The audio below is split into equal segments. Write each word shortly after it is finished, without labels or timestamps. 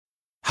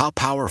How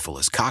powerful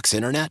is Cox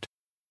Internet?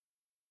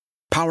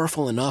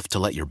 Powerful enough to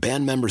let your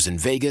band members in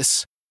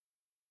Vegas,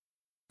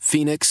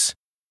 Phoenix,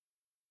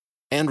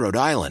 and Rhode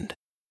Island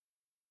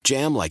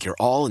jam like you're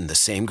all in the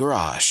same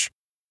garage.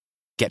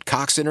 Get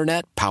Cox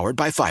Internet powered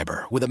by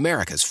fiber with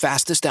America's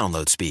fastest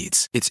download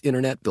speeds. It's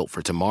internet built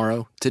for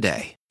tomorrow,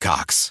 today.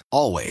 Cox,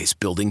 always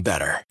building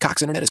better.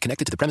 Cox Internet is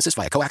connected to the premises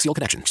via coaxial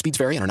connection. Speeds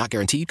vary and are not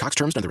guaranteed. Cox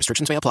terms and other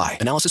restrictions may apply.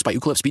 Analysis by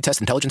Ookla Speed Test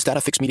Intelligence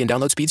Data. Fixed median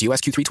download speeds. US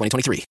Q3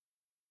 2023.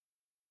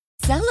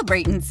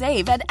 Celebrate and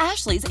save at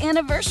Ashley's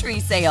Anniversary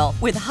Sale.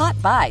 With Hot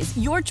Buys,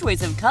 your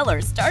choice of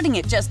colors starting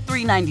at just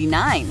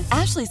 $3.99.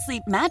 Ashley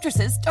Sleep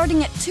mattresses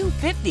starting at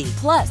 $2.50.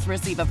 Plus,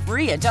 receive a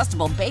free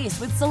adjustable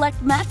base with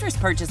select mattress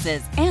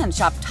purchases. And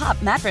shop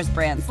top mattress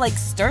brands like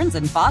Stearns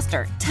 &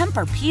 Foster,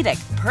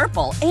 Tempur-Pedic,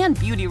 Purple, and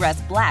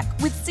Beautyrest Black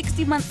with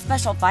 60-month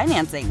special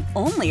financing.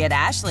 Only at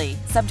Ashley.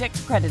 Subject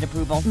to credit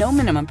approval. No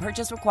minimum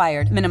purchase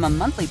required. Minimum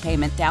monthly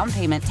payment, down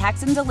payment,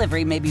 tax, and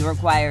delivery may be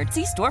required.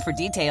 See store for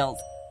details.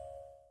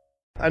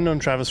 I'd known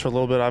Travis for a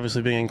little bit,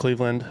 obviously being in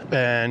Cleveland,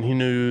 and he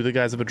knew the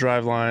guys up at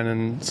Driveline,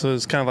 and so it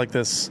was kind of like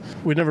this.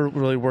 We never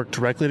really worked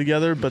directly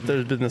together, but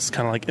there's been this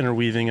kind of like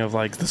interweaving of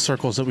like the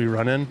circles that we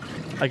run in.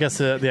 I guess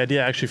the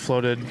idea actually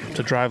floated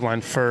to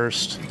Driveline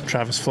first.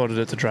 Travis floated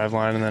it to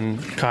Driveline, and then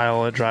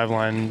Kyle at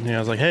Driveline,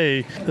 was like, hey,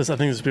 I think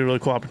this would be a really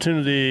cool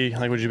opportunity.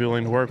 Like, would you be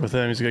willing to work with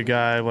him? He's a good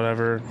guy,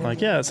 whatever. I'm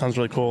like, yeah, it sounds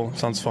really cool.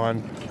 Sounds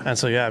fun. And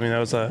so, yeah, that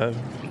was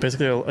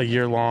basically a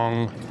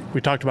year-long. We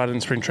talked about it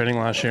in spring training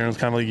last year, and it was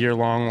kind of a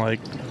year-long like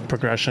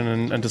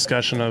progression and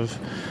discussion of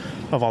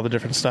all the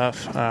different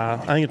stuff. I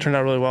think it turned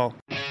out really well.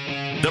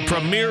 The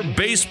premier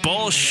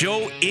baseball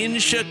show in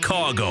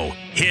Chicago,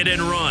 Hit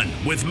and Run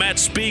with Matt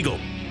Spiegel.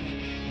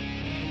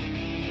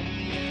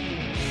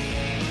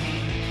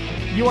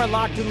 You are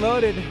locked and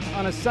loaded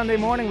on a Sunday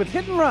morning with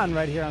Hit and Run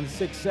right here on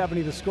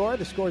 670 The Score.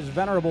 The Score's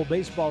venerable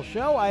baseball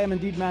show. I am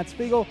indeed Matt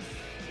Spiegel.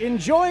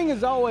 Enjoying,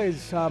 as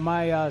always,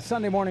 my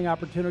Sunday morning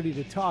opportunity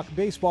to talk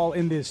baseball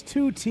in this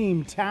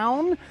two-team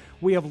town.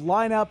 We have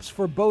lineups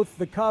for both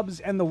the Cubs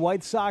and the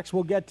White Sox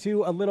we'll get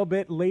to a little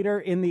bit later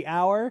in the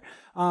hour.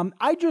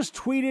 I just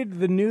tweeted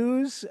the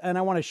news, and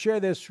I want to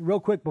share this real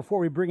quick before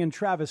we bring in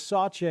Travis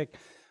Sawchik.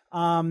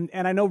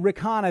 And I know Rick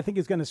Hahn, I think,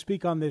 is going to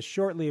speak on this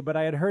shortly, but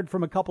I had heard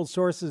from a couple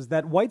sources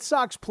that White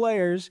Sox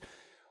players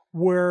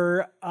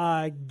were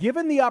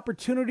given the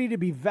opportunity to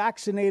be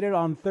vaccinated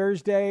on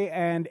Thursday,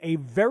 and a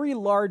very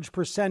large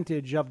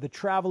percentage of the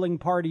traveling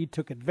party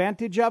took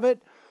advantage of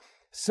it.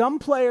 Some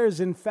players,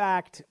 in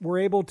fact, were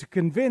able to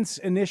convince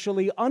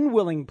initially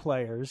unwilling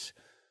players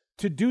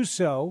to do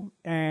so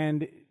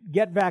and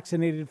get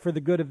vaccinated for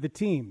the good of the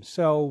team.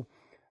 So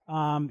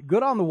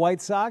good on the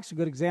White Sox, a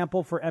good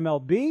example for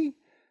MLB.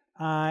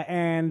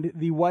 And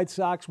the White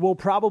Sox will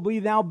probably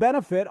now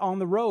benefit on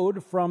the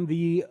road from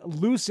the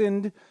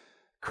loosened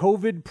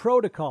COVID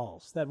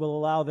protocols that will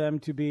allow them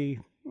to be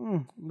a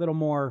little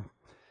more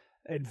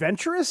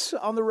adventurous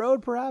on the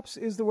road, perhaps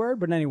is the word.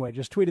 But anyway,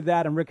 just tweeted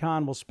that, and Rick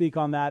Hahn will speak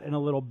on that in a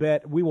little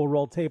bit. We will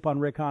roll tape on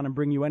Rick Hahn and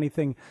bring you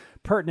anything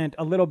pertinent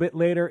a little bit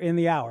later in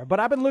the hour. But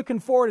I've been looking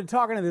forward to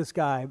talking to this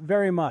guy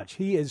very much.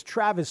 He is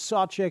Travis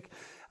Sawchik.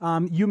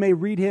 You may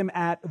read him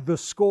at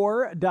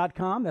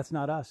thescore.com. That's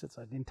not us. It's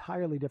an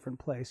entirely different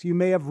place. You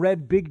may have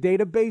read Big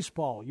Data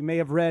Baseball. You may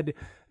have read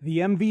The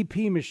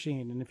MVP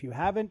Machine. And if you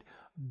haven't,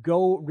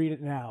 go read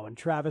it now. And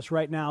Travis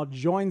right now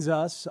joins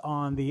us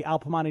on the Al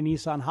Piemonte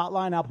Nissan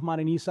hotline, Al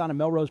Piemonte Nissan in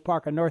Melrose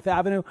Park on North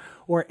Avenue,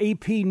 or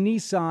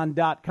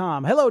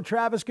apnissan.com. Hello,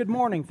 Travis. Good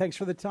morning. Thanks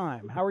for the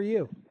time. How are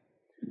you?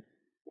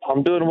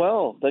 I'm doing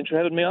well. Thanks for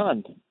having me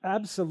on.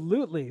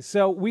 Absolutely.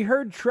 So we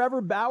heard Trevor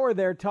Bauer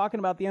there talking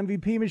about the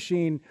MVP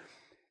Machine.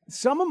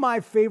 Some of my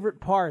favorite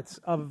parts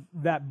of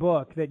that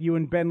book that you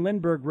and Ben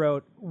Lindbergh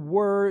wrote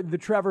were the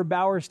Trevor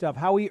Bauer stuff,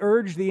 how he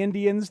urged the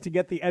Indians to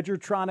get the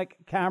Edgertronic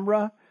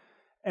camera,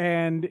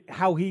 and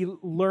how he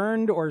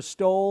learned or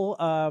stole,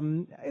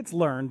 it's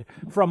learned,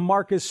 from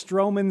Marcus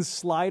Stroman's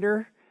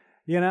slider,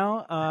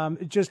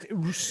 just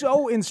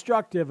so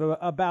instructive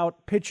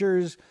about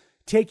pitchers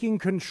taking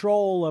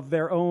control of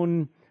their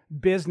own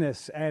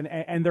business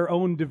and their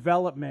own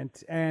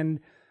development. And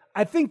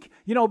I think,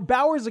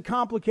 Bauer's a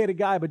complicated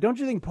guy, but don't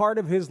you think part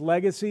of his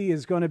legacy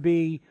is going to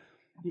be,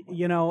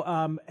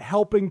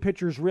 helping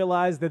pitchers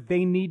realize that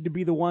they need to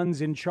be the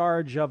ones in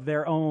charge of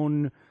their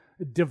own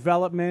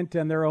development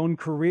and their own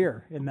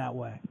career in that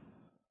way?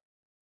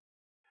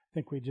 I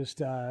think we just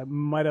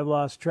might have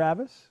lost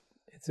Travis.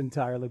 It's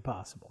entirely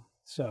possible.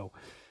 So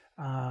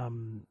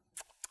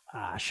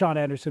Sean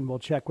Anderson will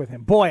check with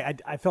him. Boy,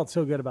 I felt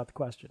so good about the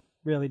question.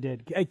 Really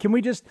did. Can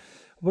we'll just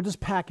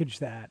package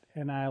that,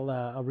 and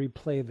I'll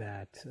replay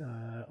that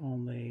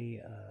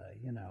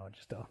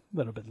just a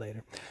little bit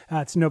later.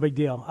 It's no big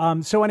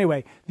deal. So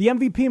anyway, the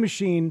MVP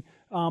Machine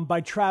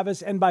by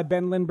Travis and by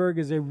Ben Lindbergh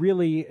is a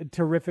really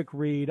terrific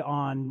read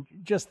on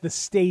just the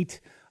state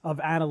of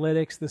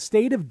analytics, the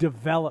state of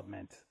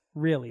development,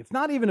 really. It's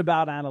not even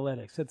about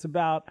analytics. It's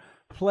about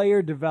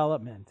player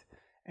development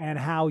and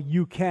how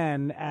you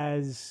can,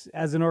 as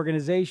an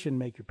organization,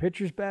 make your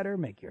pitchers better,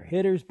 make your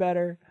hitters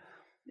better,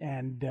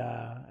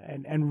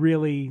 and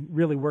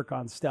really work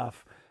on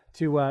stuff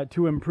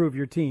to improve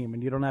your team,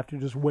 and you don't have to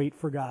just wait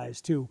for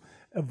guys to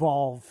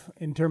evolve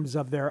in terms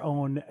of their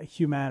own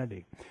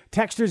humanity.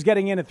 Texters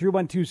getting in at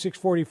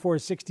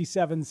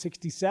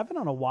 312-644-6767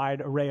 on a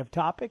wide array of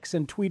topics,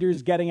 and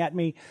tweeters getting at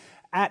me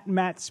at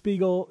Matt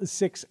Spiegel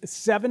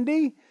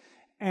 670.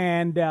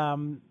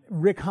 And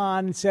Rick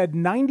Hahn said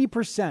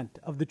 90%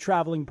 of the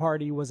traveling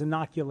party was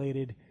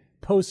inoculated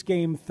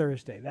post-game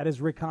Thursday. That is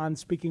Rick Hahn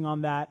speaking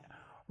on that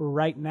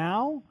right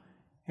now,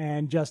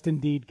 and just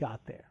indeed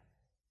got there.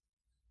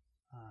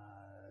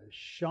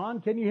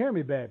 Sean, can you hear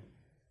me, babe?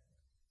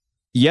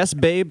 Yes,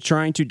 babe.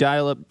 Trying to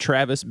dial up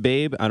Travis,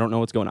 babe. I don't know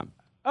what's going on.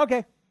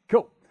 Okay,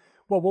 cool.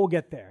 Well, we'll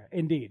get there,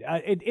 indeed.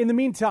 In the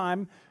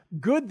meantime,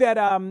 good that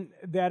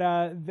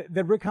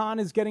Rick Hahn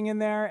is getting in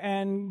there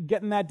and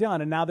getting that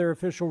done. And now their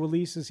official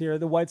release is here.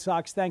 The White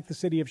Sox thank the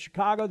city of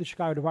Chicago, the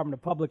Chicago Department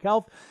of Public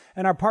Health,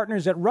 and our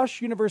partners at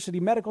Rush University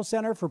Medical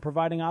Center for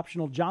providing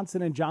optional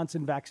Johnson &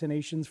 Johnson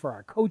vaccinations for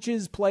our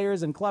coaches,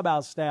 players, and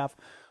clubhouse staff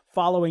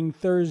following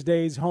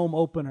Thursday's home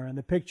opener. And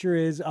the picture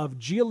is of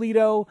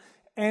Giolito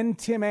and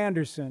Tim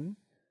Anderson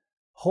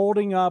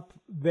holding up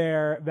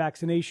their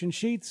vaccination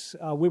sheets.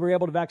 We were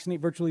able to vaccinate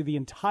virtually the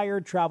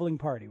entire traveling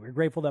party. We're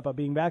grateful that by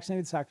being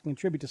vaccinated, Sox can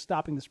contribute to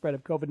stopping the spread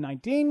of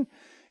COVID-19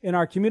 in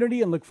our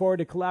community, and look forward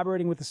to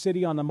collaborating with the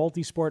city on the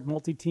multi-sport,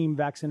 multi-team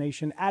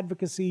vaccination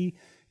advocacy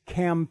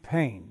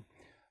campaign.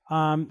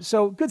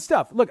 So good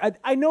stuff. Look,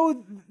 I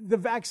know the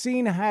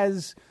vaccine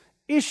has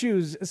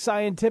issues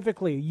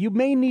scientifically. You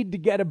may need to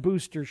get a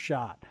booster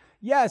shot.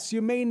 Yes,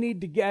 you may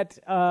need to get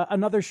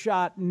another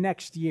shot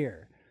next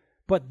year.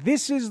 But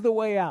this is the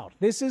way out.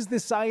 This is the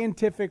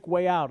scientific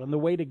way out and the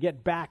way to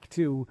get back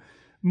to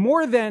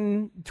more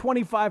than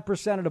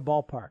 25% of the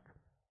ballpark.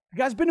 You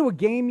guys been to a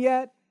game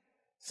yet?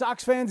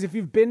 Sox fans, if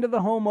you've been to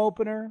the home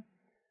opener,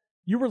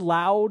 you were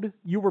loud,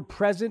 you were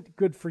present,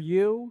 good for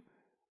you.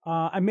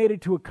 I made it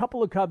to a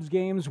couple of Cubs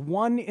games,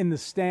 one in the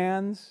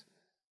stands.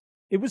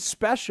 It was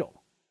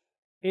special.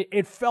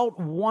 It felt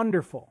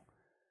wonderful.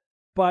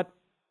 But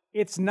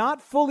it's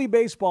not fully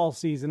baseball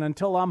season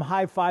until I'm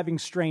high-fiving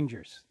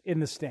strangers in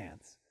the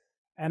stands.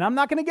 And I'm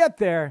not going to get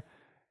there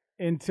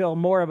until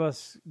more of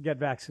us get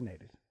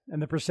vaccinated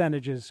and the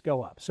percentages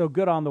go up. So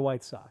good on the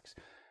White Sox.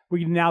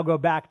 We can now go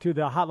back to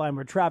the hotline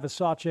where Travis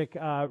Sawchik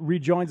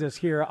rejoins us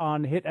here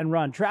on Hit and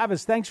Run.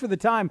 Travis, thanks for the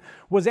time.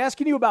 Was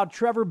asking you about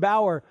Trevor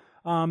Bauer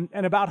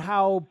and about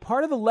how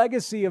part of the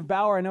legacy of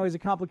Bauer, I know he's a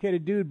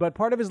complicated dude, but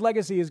part of his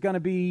legacy is going to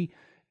be,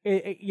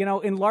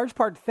 in large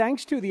part,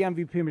 thanks to the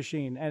MVP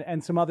machine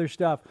and some other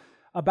stuff,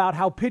 about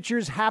how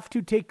pitchers have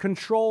to take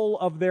control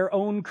of their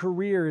own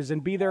careers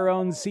and be their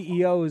own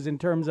CEOs in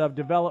terms of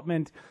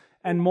development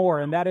and more.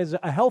 And that is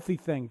a healthy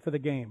thing for the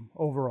game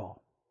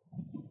overall.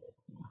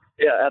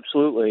 Yeah,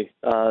 absolutely.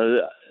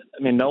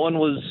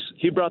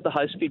 He brought the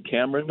high-speed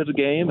camera into the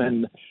game,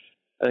 and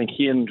I think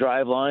he and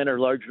Driveline are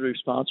largely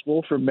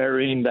responsible for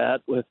marrying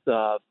that with,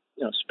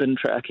 spin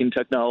tracking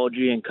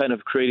technology and kind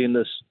of creating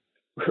this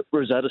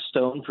Rosetta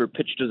Stone for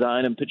pitch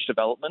design and pitch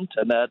development.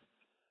 And that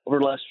over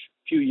the last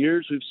few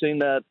years, we've seen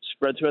that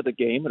spread throughout the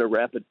game at a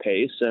rapid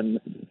pace. And,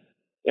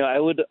 I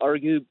would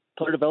argue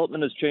player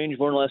development has changed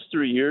more in the last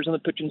 3 years on the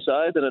pitching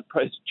side than it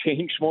probably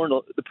changed more in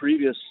the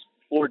previous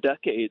 4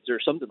 decades or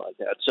something like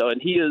that. So,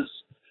 and he is,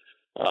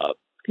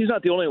 he's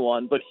not the only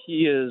one, but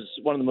he is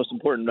one of the most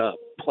important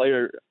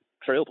player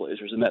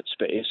trailblazers in that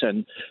space.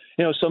 And,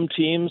 some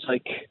teams,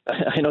 like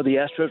I know the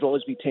Astros will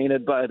always be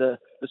tainted by the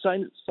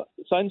sign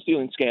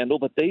stealing scandal,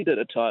 but they did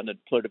a ton in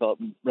player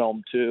development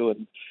realm too.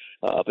 And,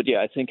 but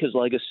yeah, I think his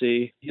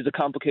legacy, he's a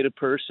complicated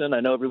person. I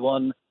know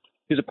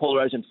he's a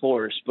polarizing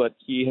force, but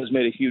he has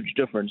made a huge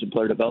difference in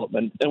player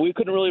development. And we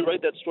couldn't really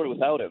write that story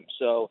without him.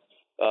 So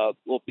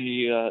will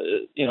be,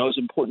 it's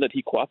important that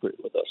he cooperated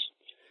with us.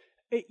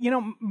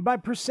 My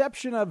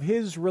perception of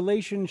his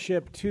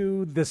relationship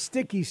to the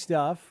sticky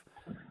stuff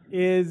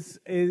is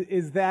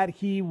that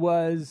he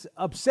was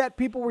upset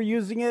people were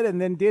using it and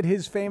then did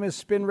his famous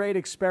spin rate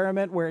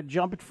experiment where it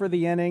jumped for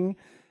the inning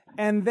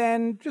and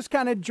then just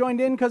kind of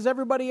joined in because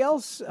everybody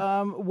else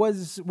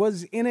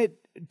was in it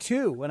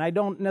too. And I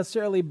don't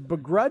necessarily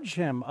begrudge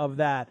him of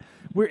that.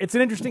 It's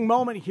an interesting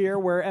moment here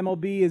where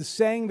MLB is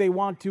saying they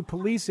want to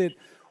police it.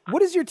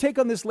 What is your take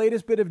on this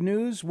latest bit of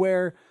news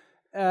where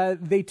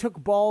they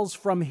took balls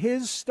from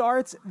his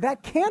starts?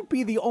 That can't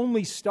be the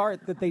only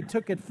start that they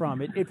took it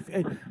from.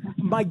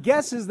 My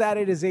guess is that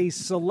it is a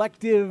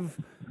selective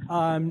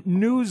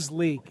news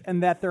leak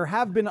and that there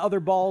have been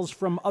other balls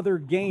from other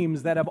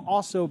games that have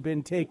also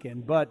been taken.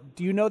 But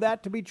do you know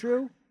that to be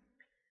true?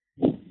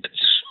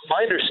 It's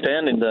my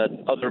understanding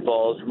that other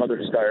balls from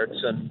other starts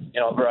and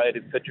a variety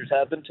of pitchers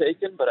have been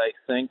taken, but I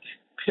think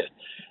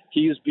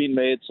he is being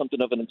made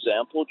something of an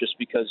example just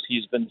because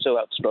he's been so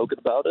outspoken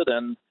about it.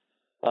 And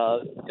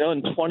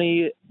in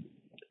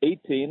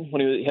 2018,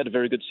 when he had a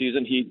very good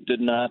season, he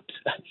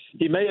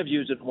may have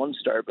used it in one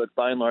start, but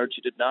by and large,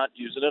 he did not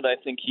use it. And I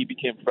think he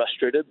became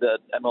frustrated that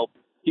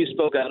he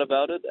spoke out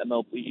about it.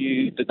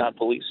 MLB did not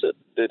police it.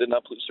 They did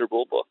not police their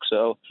rule book.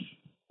 So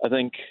I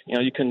think,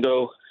 you can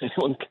go,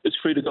 it's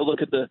free to go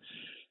look at the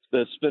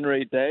spin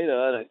rate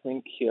data. And I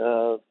think,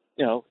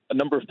 a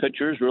number of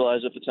pitchers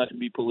realize if it's not going to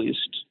be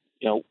policed,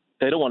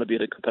 they don't want to be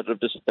at a competitive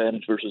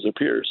disadvantage versus their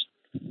peers.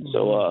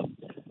 So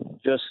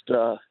just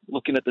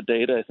looking at the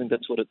data, I think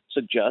that's what it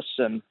suggests.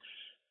 And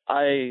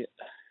I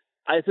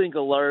think a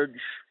large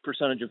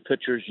percentage of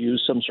pitchers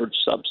use some sort of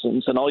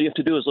substance. And all you have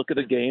to do is look at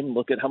a game,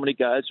 look at how many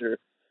guys are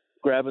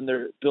grabbing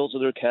their bills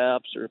of their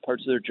caps or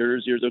parts of their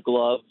jersey or their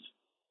glove,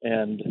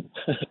 and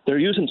they're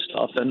using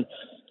stuff. And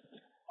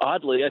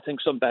oddly, I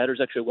think some batters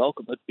actually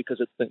welcome it because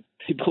they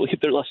believe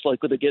they're less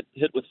likely to get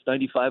hit with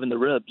 95 in the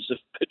ribs if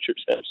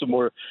pitchers have some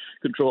more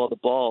control of the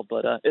ball.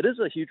 But it is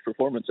a huge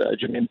performance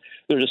edge. I mean,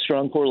 there's a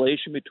strong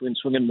correlation between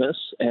swing and miss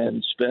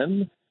and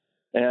spin.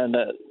 And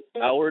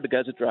Howard, the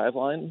guys at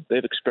Driveline,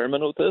 they've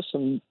experimented with this,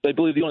 and they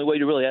believe the only way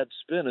to really add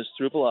spin is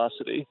through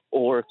velocity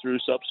or through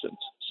substance.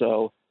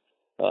 So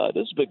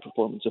this is a big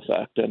performance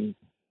effect. And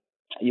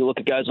you look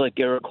at guys like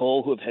Garrett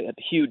Cole, who have had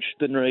huge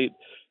spin rate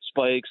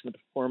spikes, and the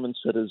performance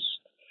that has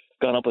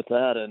gone up with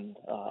that. And,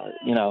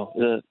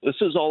 this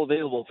is all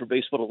available for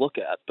baseball to look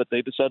at, but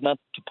they decided not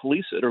to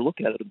police it or look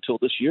at it until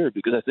this year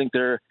because I think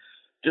they're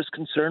just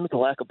concerned with the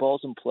lack of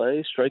balls in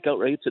play. Strikeout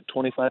rates at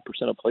 25%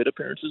 of plate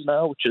appearances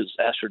now, which is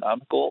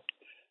astronomical.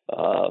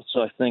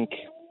 So I think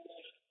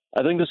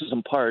this is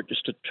in part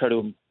just to try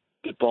to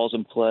get balls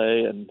in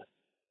play and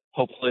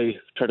hopefully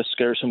try to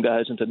scare some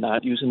guys into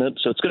not using it.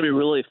 So it's going to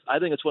be I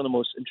think it's one of the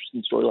most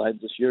interesting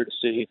storylines this year to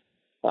see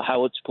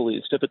how it's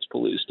policed. If it's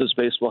policed, does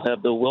baseball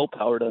have the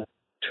willpower to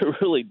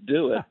really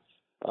do it?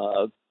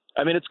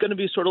 It's going to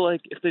be sort of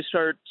like if they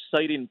start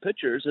citing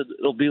pitchers,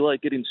 it'll be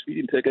like getting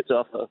speeding tickets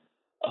off a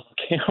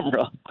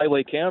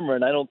highway camera,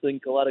 and I don't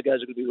think a lot of guys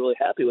are going to be really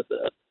happy with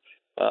that.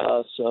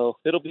 So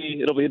it'll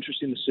be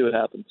interesting to see what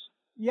happens.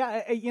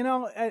 Yeah,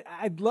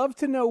 I'd love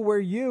to know where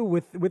you,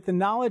 with the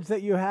knowledge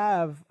that you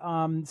have,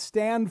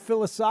 stand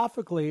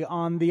philosophically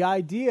on the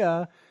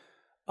idea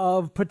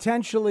of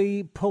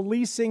potentially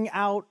policing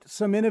out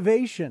some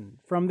innovation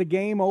from the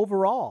game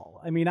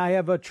overall. I mean, I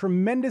have a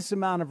tremendous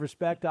amount of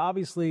respect,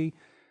 obviously,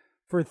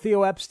 for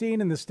Theo Epstein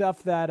and the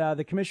stuff that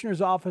the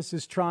commissioner's office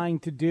is trying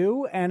to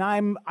do, and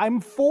I'm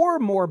for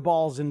more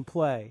balls in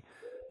play.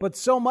 But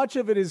so much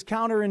of it is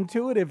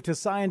counterintuitive to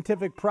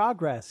scientific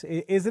progress,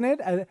 isn't it?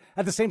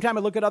 At the same time,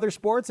 I look at other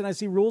sports and I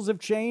see rules have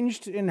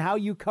changed in how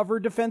you cover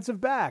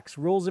defensive backs.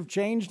 Rules have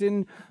changed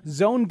in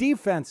zone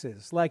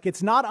defenses. Like,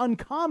 it's not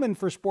uncommon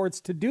for sports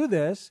to do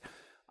this.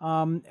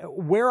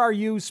 Where are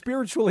you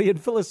spiritually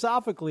and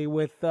philosophically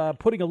with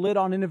putting a lid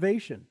on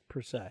innovation,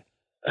 per se?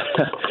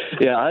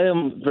 Yeah, I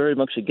am very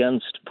much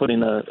against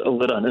putting a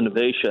lid on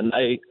innovation.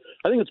 I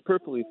think it's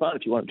perfectly fine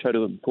if you want to try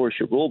to enforce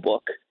your rule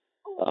book.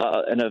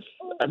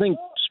 I think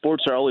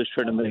sports are always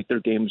trying to make their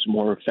games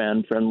more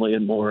fan friendly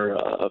and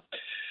more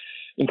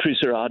increase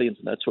their audience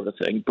and that sort of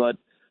thing. But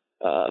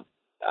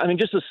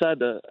just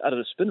aside out of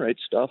the spin rate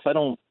stuff, I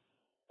don't.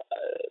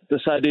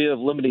 This idea of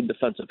limiting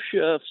defensive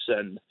shifts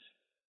and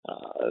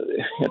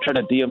trying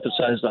to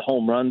de-emphasize the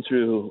home run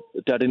through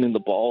deadening the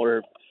ball,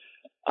 or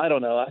I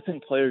don't know. I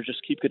think players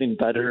just keep getting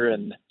better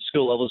and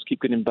skill levels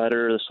keep getting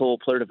better. This whole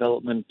player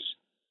development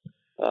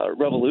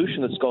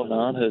revolution that's going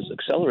on has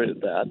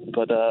accelerated that.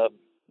 But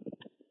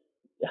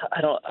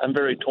I'm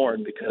very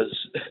torn because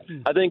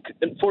I think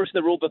enforcing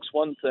the rule book's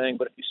one thing,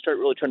 but if you start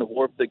really trying to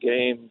warp the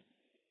game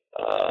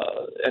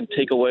and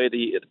take away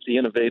the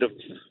innovative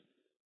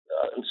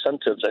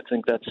incentives, I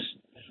think that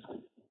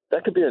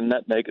could be a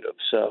net negative.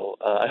 So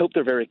I hope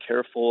they're very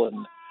careful,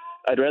 and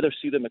I'd rather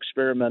see them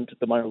experiment at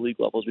the minor league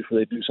levels before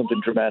they do something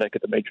dramatic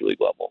at the major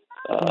league level.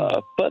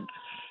 But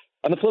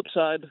on the flip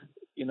side,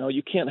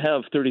 you can't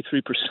have 33%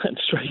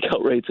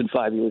 strikeout rates in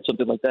 5 years,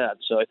 something like that.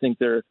 So I think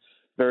they're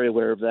very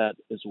aware of that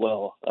as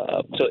well.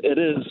 So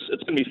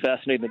it's going to be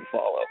fascinating to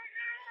follow.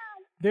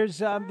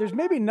 There's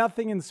maybe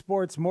nothing in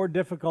sports more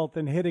difficult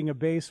than hitting a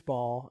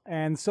baseball.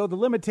 And so the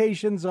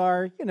limitations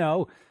are,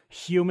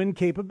 human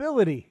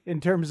capability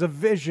in terms of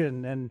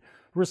vision and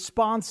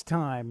response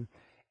time.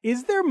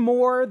 Is there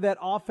more that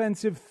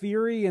offensive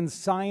theory and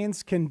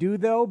science can do,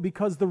 though?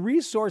 Because the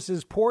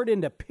resources poured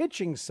into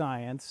pitching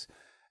science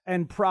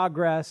and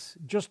progress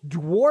just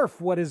dwarf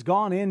what has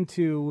gone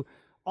into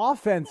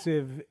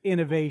offensive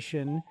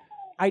innovation.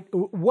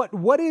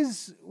 What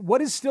is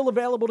still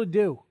available to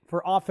do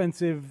for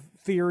offensive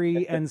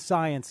theory and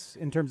science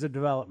in terms of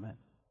development?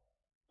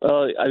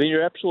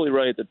 You're absolutely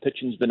right that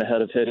pitching's been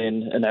ahead of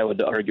hitting, and I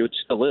would argue it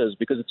still is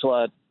because it's a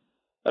lot.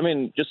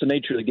 Just the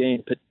nature of the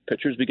game.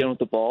 Pitchers begin with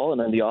the ball, and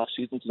then the off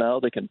seasons now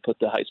they can put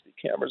the high-speed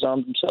cameras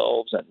on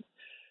themselves and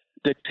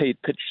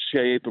dictate pitch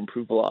shape,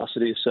 improve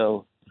velocity.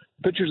 So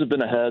pitchers have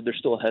been ahead. They're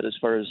still ahead as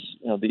far as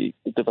the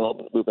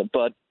development movement.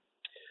 But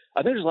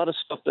I think there's a lot of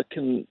stuff that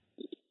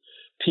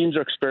teams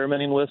are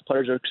experimenting with,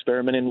 players are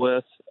experimenting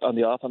with on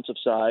the offensive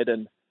side,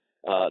 and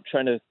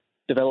trying to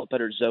develop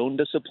better zone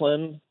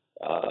discipline.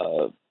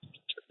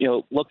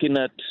 Looking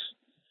at,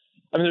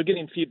 they're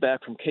getting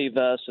feedback from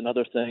KVS and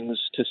other things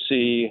to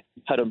see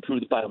how to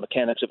improve the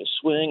biomechanics of a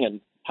swing and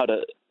how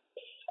to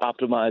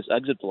optimize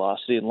exit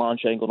velocity and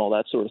launch angle and all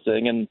that sort of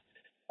thing. And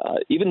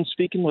even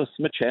speaking with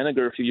Mitch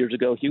Haniger a few years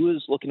ago, he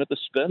was looking at the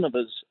spin of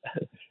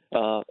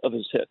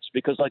his hits,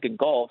 because like in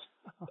golf,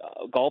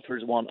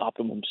 golfers want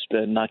optimum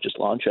spin, not just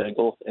launch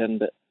angle.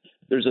 And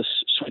there's a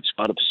sweet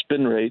spot of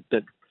spin rate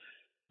that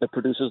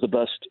produces the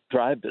best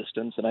drive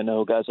distance. And I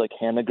know guys like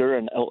Haniger,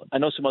 and I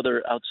know some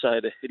other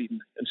outside hitting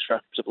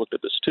instructors have looked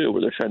at this too,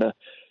 where they're trying to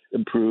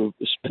improve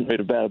the spin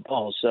rate of batted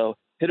balls. So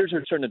hitters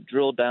are starting to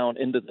drill down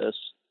into this,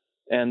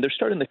 and they're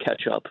starting to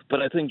catch up.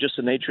 But I think just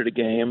the nature of the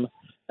game,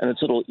 and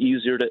it's a little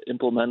easier to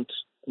implement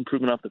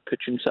improvement off the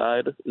pitching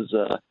side,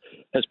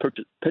 has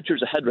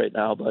pitchers ahead right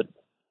now. But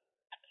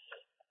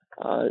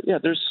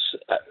there's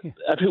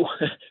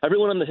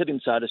everyone on the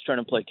hitting side is trying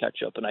to play catch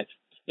up, and I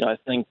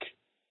think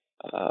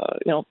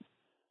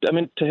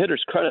to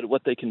hitters' credit,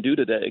 what they can do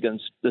today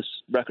against this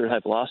record high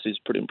velocity is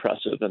pretty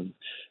impressive. And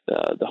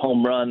the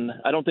home run,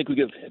 I don't think we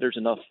give hitters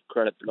enough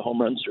credit for the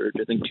home run surge.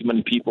 I think too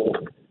many people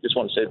just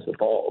want to say it's the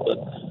ball, but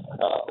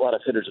a lot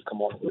of hitters have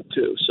come on with it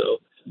too. So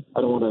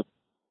I don't want to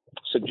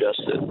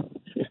suggest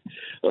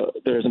that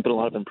there hasn't been a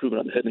lot of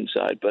improvement on the hitting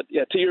side. But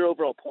yeah, to your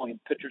overall point,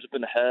 pitchers have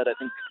been ahead. I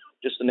think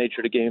just the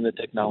nature of the game, the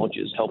technology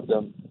has helped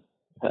them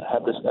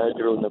have this edge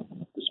in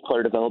this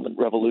player development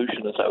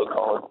revolution, as I would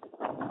call it.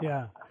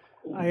 Yeah.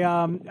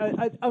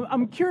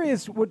 I'm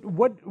curious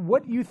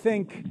what you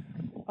think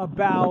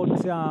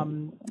about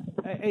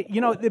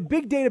the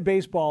Big Data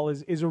Baseball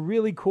is a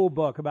really cool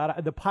book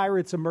about the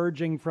Pirates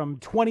emerging from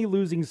 20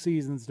 losing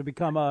seasons to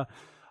become a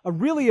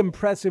really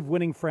impressive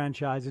winning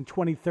franchise in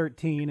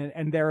 2013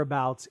 and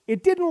thereabouts.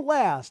 It didn't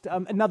last.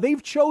 Now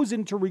they've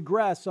chosen to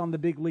regress on the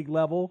big league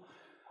level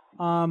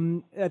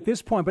at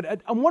this point,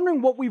 but I'm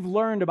wondering what we've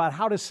learned about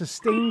how to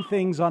sustain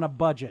things on a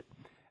budget,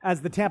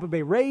 as the Tampa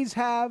Bay Rays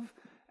have,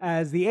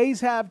 as the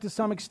A's have to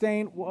some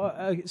extent,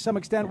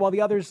 while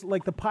the others,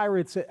 like the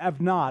Pirates,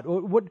 have not.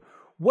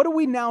 What do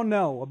we now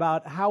know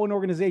about how an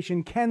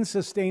organization can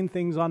sustain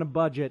things on a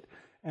budget,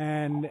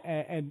 and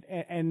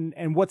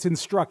what's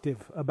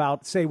instructive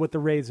about, say, what the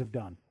Rays have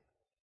done?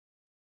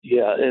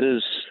 Yeah, it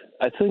is.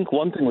 I think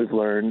one thing we've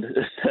learned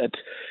is that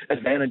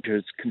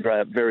advantages can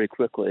dry up very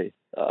quickly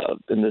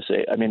in this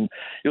age. I mean,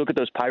 you look at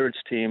those Pirates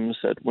teams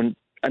that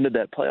ended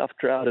that playoff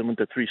drought and went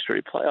to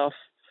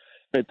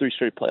made 3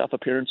 straight playoff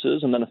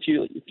appearances, and then a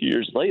few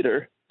years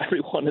later,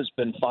 everyone has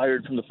been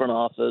fired from the front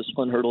office.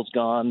 Clint Hurdle's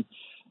gone.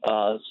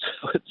 So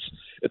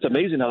it's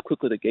amazing how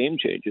quickly the game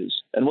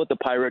changes. And what the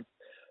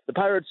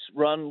Pirates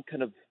run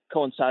kind of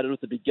coincided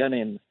with the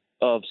beginning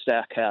of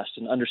StatCast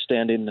and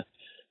understanding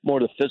more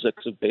of the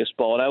physics of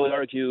baseball. And I would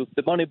argue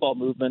the Moneyball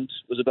movement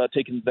was about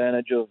taking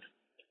advantage of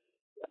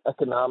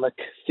economic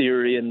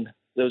theory and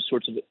those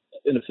sorts of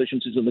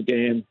inefficiencies in the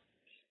game.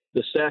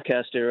 The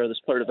StatCast era,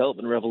 this player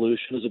development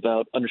revolution, is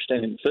about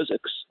understanding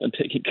physics and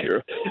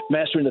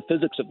mastering the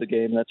physics of the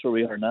game. That's where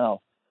we are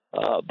now.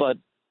 But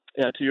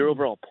to your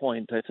overall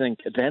point, I think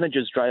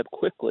advantages dry up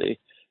quickly.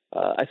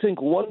 I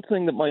think one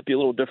thing that might be a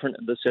little different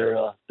in this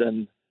era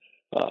than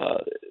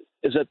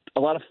is that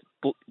a lot of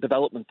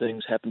development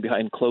things happen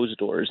behind closed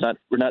doors.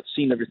 We're not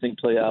seeing everything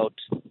play out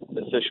in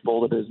the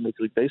fishbowl that is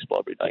Major League Baseball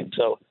every night.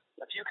 So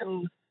if you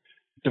can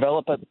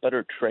develop a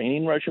better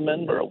training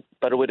regimen or a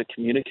better way to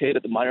communicate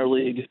at the minor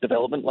league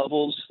development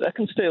levels, that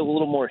can stay a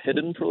little more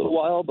hidden for a little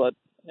while, but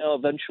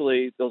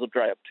eventually those will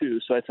dry up too.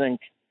 So I think,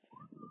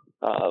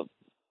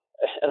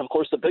 and of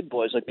course the big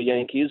boys like the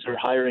Yankees are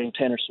hiring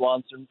Tanner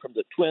Swanson from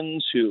the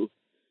Twins, who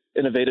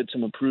innovated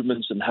some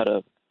improvements in how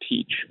to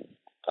teach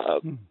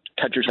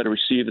catchers how to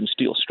receive and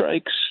steal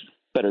strikes,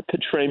 better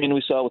pitch framing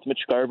we saw with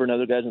Mitch Garver and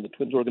other guys in the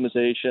Twins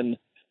organization.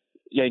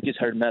 Yankees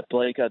hired Matt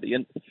Blake.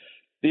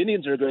 The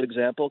Indians are a great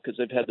example because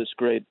they've had this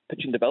great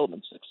pitching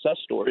development success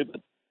story,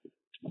 but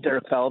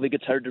Derek Falvey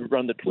gets hired to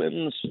run the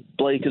Twins.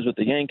 Blake is with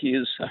the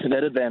Yankees. I mean,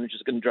 that advantage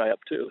is going to dry up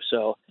too.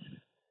 So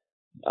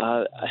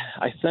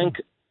I think,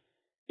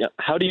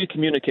 how do you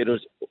communicate as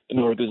an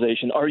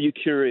organization? Are you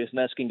curious and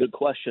asking good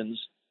questions?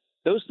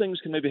 Those things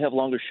can maybe have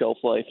longer shelf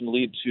life and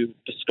lead to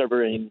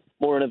discovering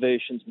more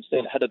innovations and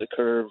staying ahead of the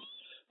curve.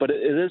 But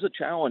it is a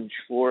challenge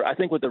I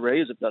think what the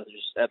Rays have done is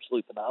just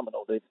absolutely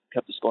phenomenal. They've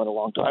kept this going a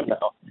long time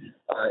now.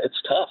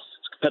 It's tough.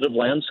 It's a competitive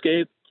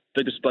landscape.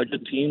 Biggest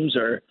budget teams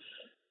are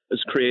as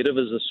creative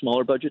as the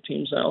smaller budget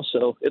teams now.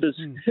 So it is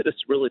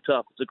really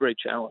tough. It's a great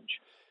challenge.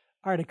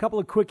 All right, a couple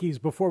of quickies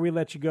before we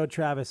let you go,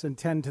 Travis, and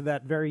tend to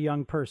that very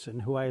young person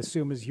who I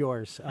assume is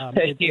yours. I'm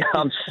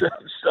so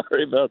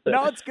sorry about that.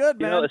 No, it's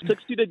good, man. A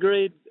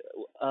 60-degree,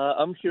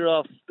 I'm here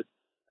off the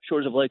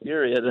shores of Lake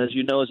Erie, and as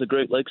you know, as a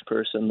Great Lakes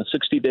person, the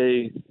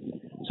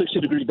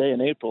 60-degree day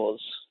in April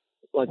is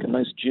like a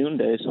nice June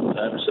day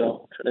sometimes.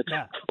 So try to take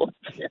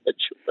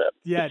advantage of that.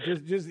 Yeah,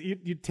 just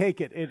you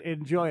take it and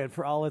enjoy it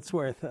for all it's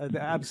worth.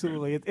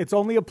 Absolutely, it's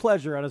only a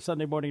pleasure on a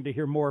Sunday morning to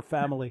hear more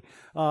family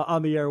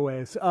on the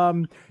airwaves.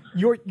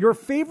 Your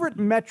favorite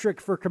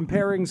metric for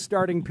comparing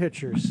starting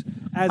pitchers,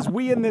 as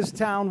we in this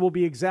town will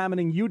be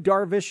examining Yu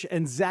Darvish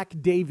and Zach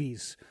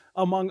Davies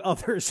among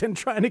others and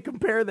trying to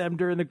compare them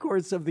during the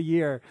course of the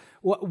year,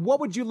 what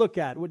would you look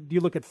at? Do you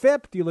look at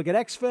FIP? Do you look at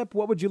XFIP?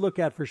 What would you look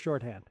at for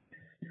shorthand?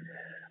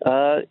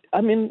 FIP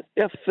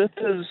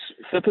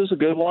is a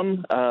good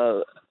one.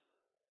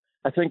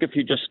 I think if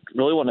you just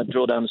really want to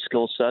drill down the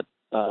skill set,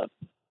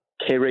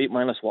 K rate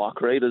minus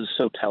walk rate is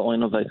so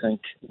telling of, I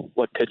think,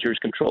 what pitchers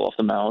control off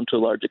the mound to a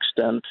large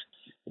extent.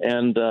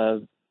 And,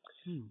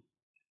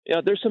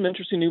 there's some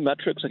interesting new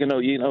metrics. Like I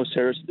know Ian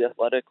O'Saris, the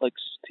Athletic,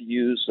 likes to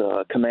use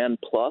Command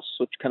Plus,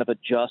 which kind of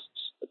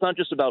adjusts. It's not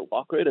just about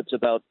walk rate. It's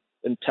about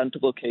intent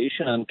of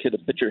location and can a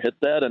pitcher hit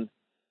that. And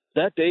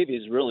Zach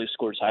Davies really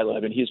scores highly. I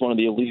mean, he's one of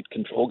the elite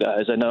control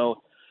guys. I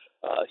know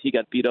he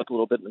got beat up a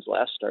little bit in his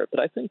last start,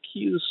 but I think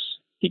he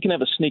can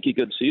have a sneaky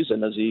good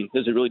season as he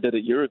really did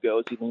a year ago.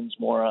 As he leans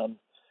more on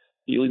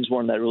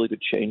that really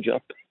good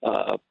changeup.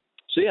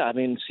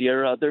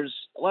 Sierra, there's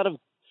a lot of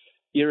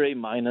ERA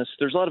minus.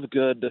 There's a lot of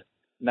good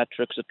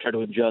metrics that try to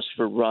adjust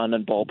for run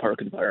and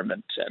ballpark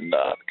environment and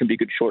can be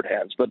good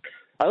shorthands. But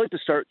I like to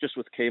start just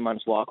with K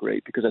minus walk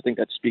rate because I think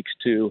that speaks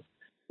to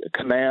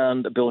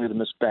command, ability to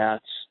miss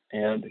bats,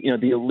 and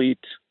the elite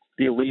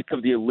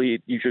of the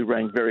elite usually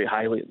rank very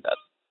highly in that.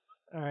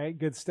 All right,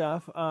 good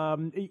stuff.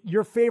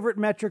 Your favorite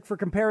metric for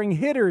comparing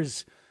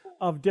hitters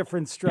of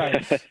different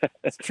stripes?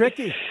 It's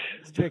tricky.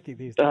 It's tricky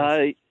these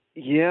days.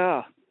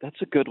 Yeah,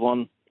 that's a good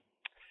one.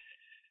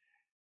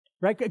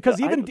 Right, because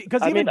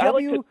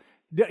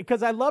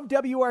I love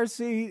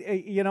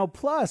WRC,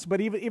 plus, but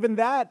even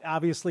that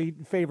obviously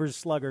favors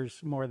sluggers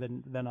more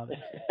than others.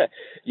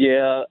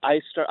 Yeah,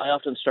 I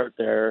often start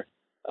there.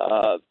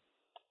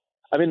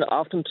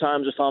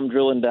 Oftentimes if I'm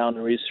drilling down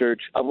in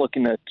research, I'm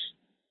looking at,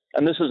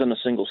 and this isn't a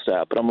single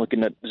stat, but I'm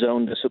looking at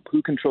zone discipline.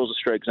 Who controls the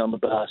strike zone the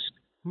best?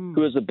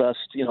 Who has the best,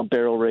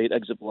 barrel rate,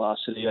 exit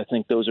velocity? I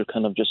think those are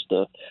kind of just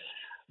the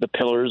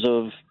pillars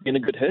of being a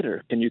good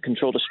hitter. Can you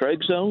control the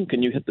strike zone?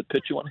 Can you hit the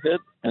pitch you want to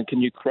hit? And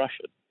can you crush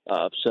it?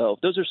 So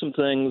those are some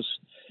things.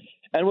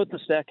 And with the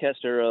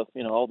StatCast era,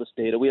 all this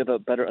data, we have a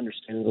better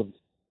understanding of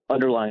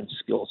underlying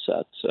skill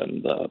sets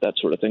and that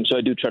sort of thing. So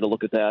I do try to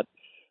look at that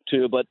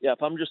too. But yeah,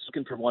 if I'm just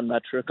looking for one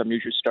metric, I'm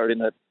usually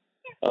starting at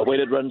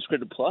weighted runs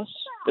created plus,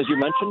 as you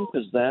mentioned,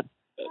 because that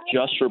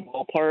adjusts for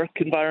ballpark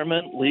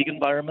environment, league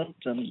environment,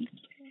 and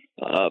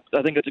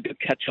I think it's a good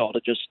catch-all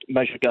to just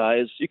measure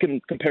guys. You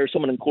can compare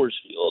someone in Coors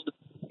Field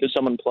to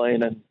someone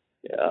playing in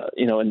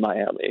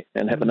Miami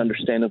and have an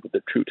understanding of what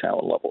their true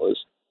talent level is.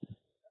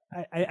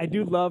 I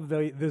do love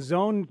the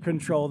zone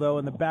control, though,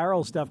 and the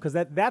barrel stuff, because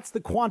that's the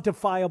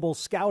quantifiable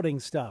scouting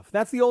stuff.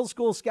 That's the old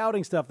school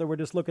scouting stuff that we're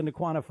just looking to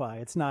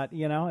quantify. It's not,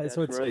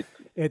 so it's right.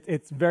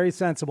 It's very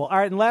sensible. All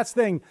right, and last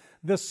thing,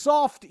 the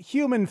soft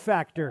human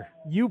factor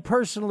you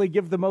personally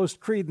give the most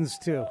credence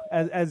to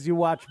as you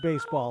watch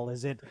baseball.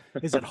 Is it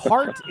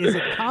heart? Is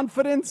it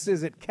confidence?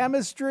 Is it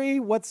chemistry?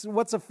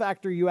 What's a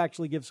factor you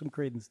actually give some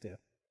credence to?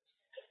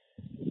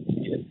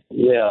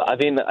 Yeah, I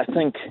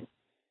think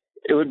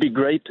it would be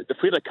great if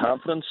we had a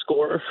confidence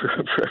score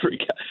for every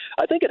guy.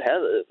 I think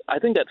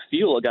that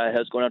feel a guy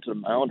has going out to the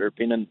mound or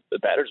being in the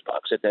batter's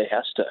box that day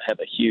has to have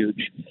a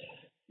huge.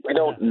 We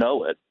don't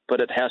know it, but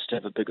it has to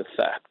have a big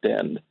effect.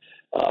 And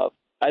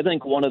I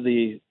think one of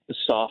the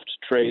soft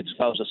traits,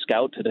 if I was a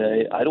scout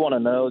today, I'd want to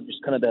know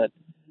just kind of that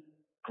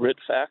grit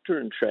factor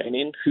in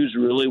training. Who's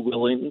really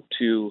willing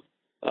to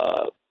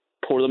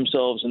pour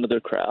themselves into their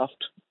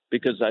craft?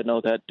 Because I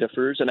know that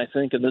differs. And I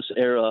think in this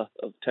era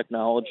of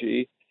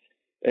technology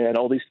and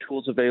all these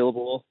tools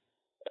available,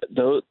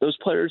 those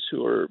players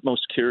who are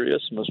most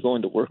curious, most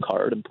willing to work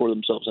hard and pour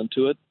themselves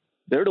into it,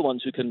 they're the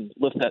ones who can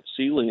lift that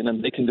ceiling,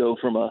 and they can go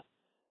from a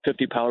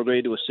 50 power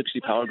grade to a 60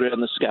 power grade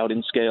on the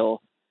scouting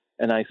scale.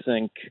 And I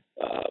think,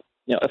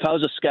 if I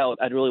was a scout,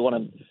 I'd really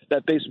want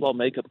that baseball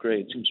makeup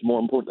grade seems more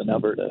important than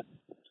ever to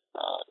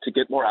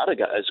get more out of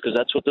guys, because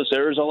that's what this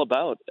era is all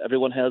about.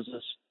 Everyone has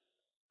this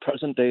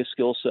present day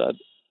skill set.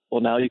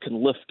 Well, now you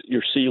can lift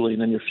your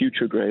ceiling and your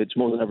future grades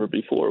more than ever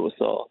before with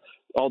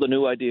all the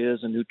new ideas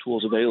and new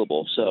tools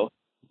available. So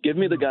give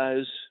me the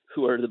guys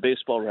who are the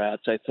baseball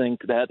rats. I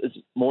think that is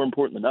more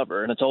important than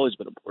ever, and it's always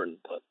been important.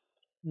 But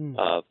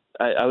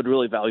I would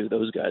really value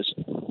those guys.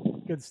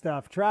 Good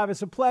stuff.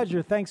 Travis, a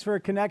pleasure. Thanks for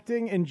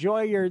connecting.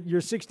 Enjoy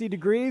your 60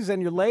 degrees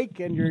and your lake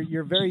and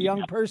your very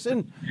young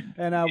person,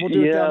 and we'll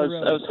do it down the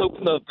road. I was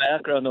hoping the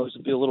background noise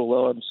would be a little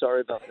low. I'm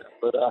sorry about that,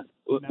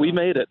 but we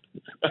made it.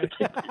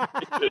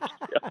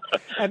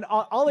 And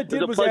all it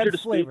did was add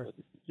flavor.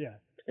 Yeah.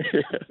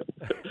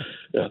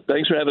 Yeah,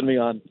 thanks for having me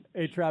on.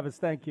 Hey, Travis,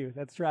 thank you.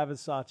 That's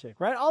Travis Sawchik,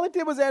 right? All it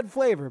did was add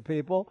flavor,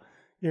 people.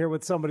 You hear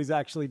what somebody's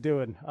actually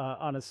doing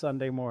on a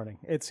Sunday morning.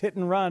 It's Hit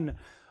and Run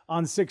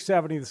on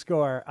 670 The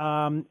Score.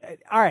 All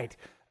right,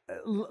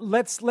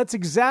 let's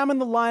examine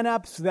the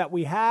lineups that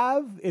we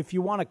have. If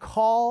you want to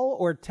call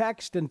or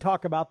text and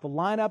talk about the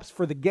lineups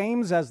for the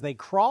games as they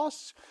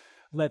cross,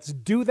 let's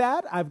do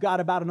that. I've got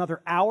about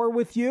another hour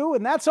with you,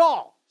 and that's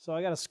all. So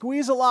I got to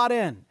squeeze a lot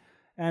in.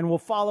 And we'll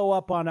follow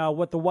up on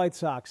what the White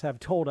Sox have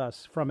told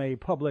us from a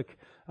public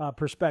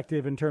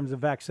perspective in terms of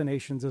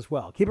vaccinations as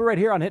well. Keep it right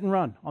here on Hit and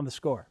Run on The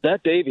Score.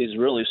 Zach Davies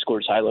really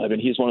scores highly. I mean,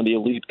 he's one of the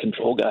elite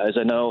control guys.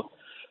 I know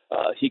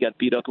he got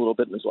beat up a little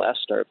bit in his last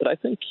start, but I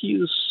think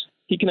he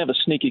can have a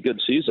sneaky good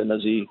season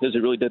as he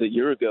really did a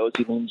year ago as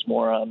he leans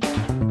more on.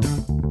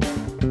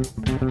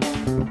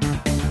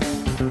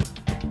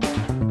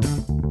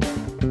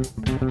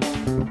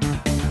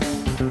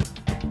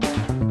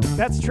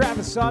 That's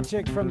Travis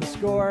Sawchik from The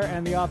Score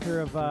and the author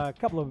of a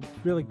couple of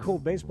really cool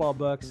baseball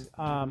books,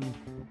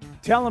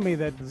 telling me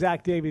that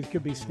Zach Davies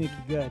could be sneaky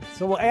good.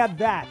 So we'll add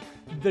that.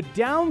 The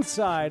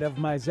downside of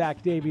my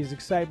Zach Davies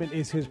excitement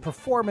is his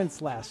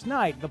performance last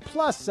night. The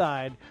plus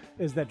side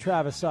is that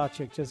Travis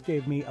Sawchik just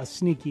gave me a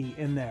sneaky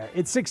in there.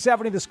 It's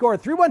 670 The Score,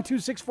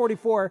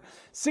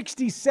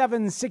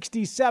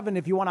 312-644-6767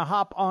 if you want to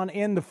hop on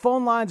in. The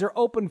phone lines are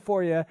open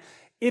for you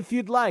if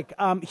you'd like.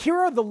 Here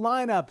are the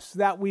lineups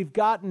that we've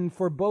gotten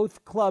for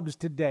both clubs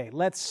today.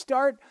 Let's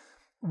start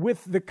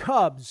with the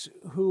Cubs,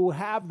 who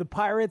have the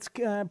Pirates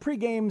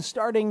pregame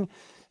starting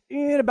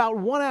in about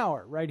 1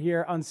 hour right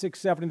here on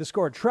 670 The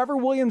Score. Trevor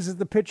Williams is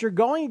the pitcher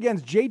going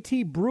against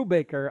J.T.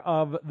 Brubaker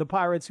of the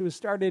Pirates, who has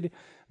started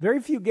very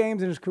few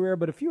games in his career,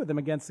 but a few of them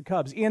against the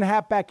Cubs. Ian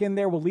Happ back in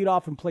there will lead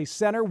off and play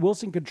center.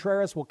 Wilson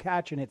Contreras will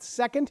catch and hit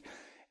second.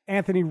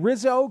 Anthony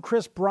Rizzo,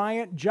 Chris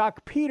Bryant,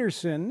 Jock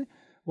Peterson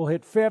will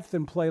hit fifth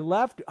and play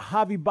left.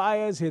 Javi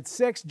Baez hits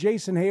sixth.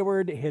 Jason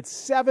Hayward hits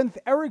seventh.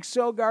 Eric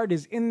Sogard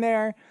is in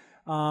there,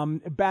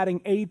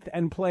 batting eighth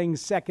and playing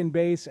second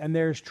base. And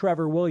there's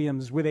Trevor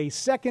Williams with a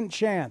second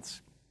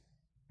chance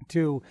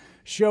to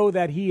show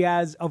that he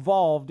has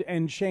evolved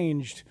and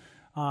changed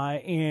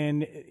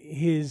in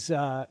his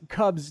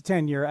Cubs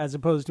tenure as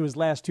opposed to his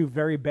last two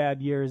very bad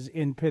years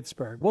in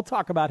Pittsburgh. We'll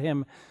talk about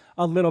him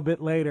a little bit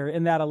later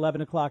in that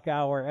 11 o'clock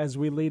hour as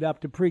we lead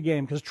up to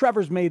pregame, because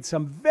Trevor's made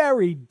some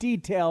very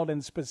detailed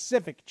and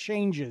specific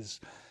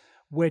changes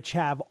which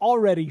have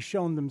already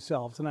shown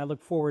themselves, and I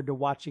look forward to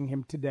watching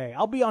him today.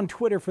 I'll be on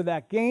Twitter for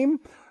that game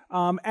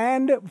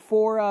and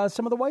for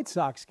some of the White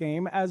Sox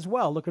game as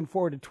well. Looking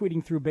forward to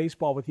tweeting through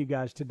baseball with you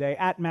guys today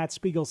at Matt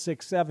Spiegel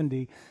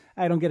 670.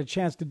 I don't get a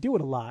chance to do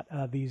it a lot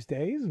these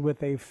days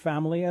with a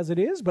family as it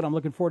is, but I'm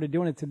looking forward to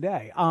doing it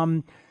today.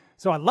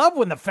 So I love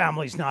when the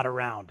family's not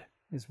around,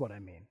 is what I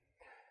mean.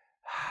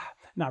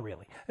 Not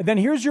really. And then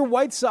here's your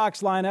White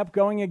Sox lineup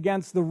going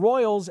against the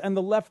Royals and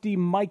the lefty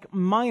Mike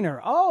Minor.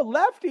 Oh,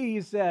 lefty,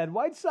 he said.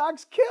 White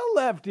Sox kill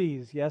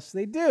lefties. Yes,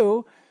 they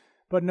do.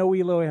 But no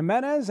Eloy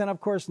Jimenez, and of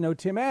course no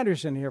Tim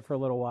Anderson here for a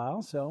little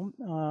while. So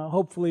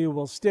hopefully it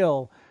will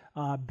still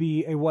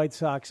be a White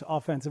Sox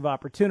offensive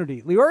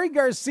opportunity. Leury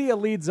Garcia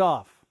leads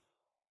off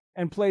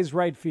and plays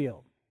right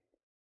field.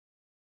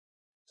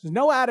 So there's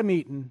no Adam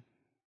Eaton.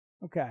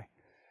 Okay.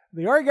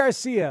 Leury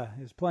Garcia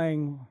is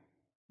playing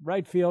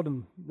right field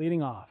and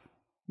leading off.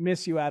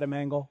 Miss you, Adam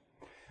Engel.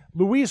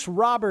 Luis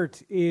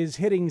Robert is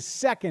hitting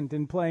second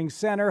and playing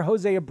center.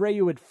 Jose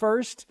Abreu at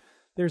first.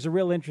 There's a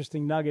real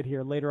interesting nugget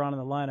here later on in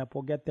the lineup.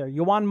 We'll get there.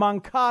 Yoan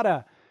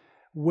Moncada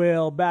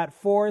will bat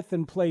fourth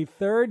and play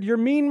third.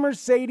 Yermin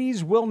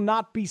Mercedes will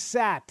not be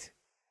sat.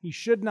 He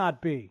should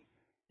not be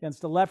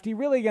against a lefty,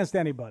 really against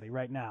anybody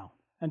right now,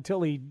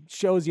 until he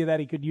shows you that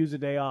he could use a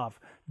day off.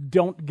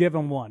 Don't give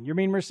him one.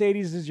 Yermin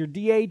Mercedes is your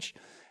DH,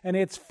 and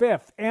it's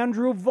fifth.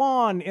 Andrew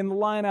Vaughn in the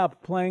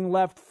lineup playing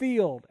left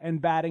field and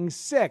batting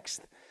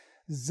sixth.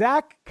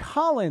 Zach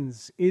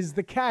Collins is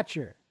the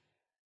catcher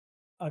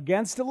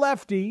against a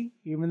lefty,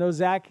 even though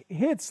Zach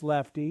hits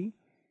lefty,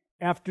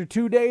 after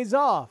 2 days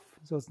off.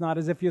 So it's not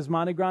as if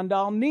Yasmani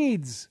Grandal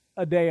needs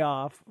a day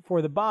off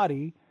for the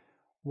body.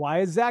 Why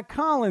is Zach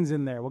Collins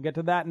in there? We'll get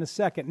to that in a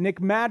second.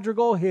 Nick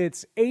Madrigal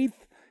hits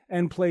eighth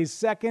and plays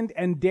second,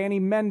 and Danny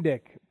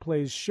Mendick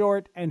plays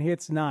short and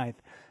hits ninth.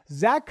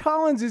 Zach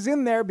Collins is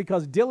in there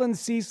because Dylan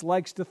Cease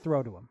likes to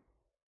throw to him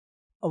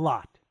a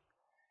lot.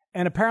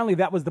 And apparently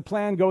that was the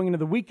plan going into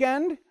the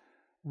weekend,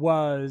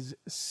 was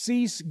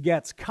Cease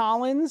gets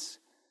Collins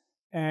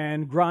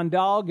and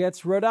Grandal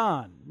gets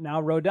Rodon. Now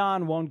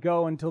Rodon won't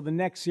go until the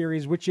next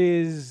series, which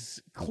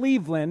is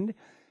Cleveland,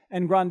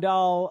 and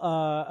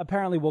Grandal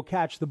apparently will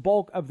catch the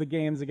bulk of the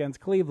games against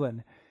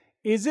Cleveland.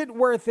 Is it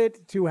worth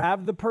it to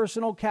have the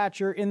personal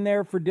catcher in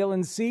there for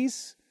Dylan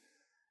Cease?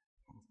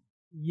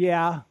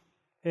 Yeah,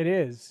 it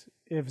is.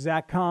 If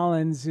Zach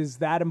Collins is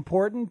that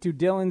important to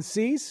Dylan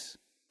Cease,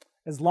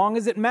 as long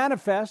as it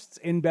manifests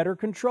in better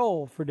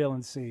control for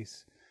Dylan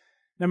Cease.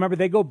 Now remember,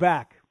 they go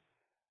back.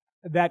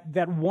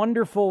 That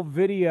wonderful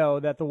video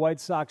that the White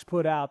Sox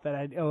put out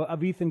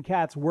of Ethan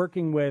Katz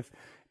working with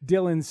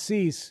Dylan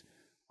Cease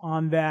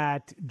on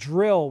that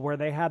drill where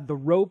they had the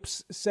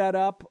ropes set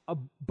up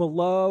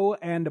below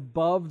and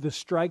above the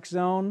strike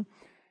zone,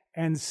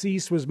 and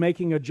Cease was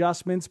making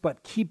adjustments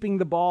but keeping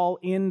the ball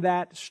in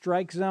that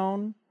strike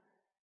zone.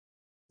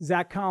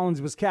 Zach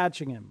Collins was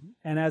catching him.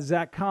 And as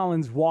Zach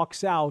Collins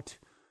walks out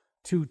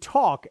to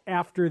talk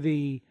after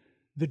the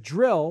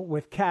drill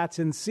with Katz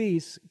and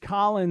Cease,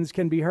 Collins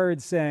can be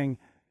heard saying,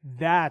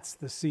 "That's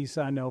the Cease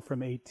I know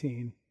from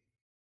 18,"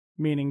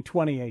 meaning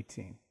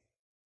 2018.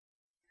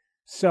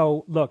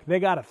 So, look, they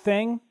got a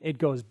thing. It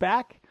goes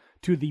back.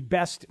 to the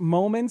best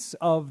moments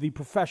of the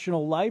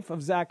professional life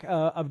of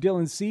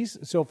Dylan Cease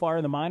so far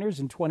in the minors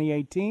in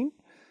 2018.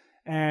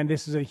 And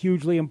this is a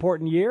hugely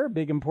important year,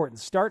 big important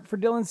start for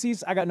Dylan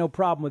Cease. I got no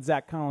problem with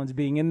Zach Collins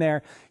being in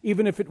there,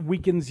 even if it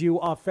weakens you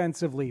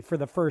offensively for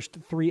the first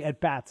 3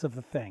 at-bats of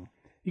the thing.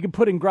 You can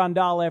put in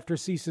Grandal after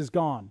Cease is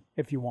gone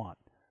if you want.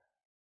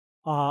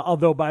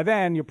 Although by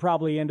then, you're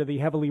probably into the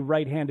heavily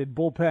right-handed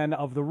bullpen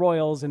of the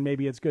Royals, and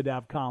maybe it's good to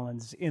have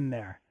Collins in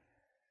there.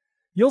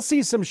 You'll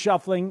see some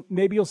shuffling.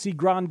 Maybe you'll see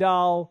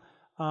Grandal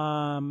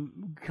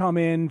come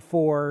in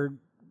for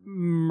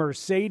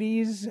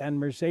Mercedes,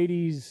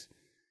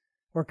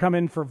 or come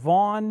in for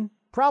Vaughn.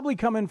 Probably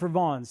come in for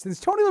Vaughn, since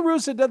Tony La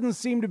Russa doesn't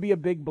seem to be a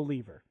big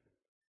believer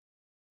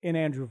in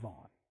Andrew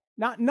Vaughn.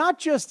 Not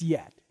just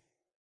yet.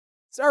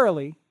 It's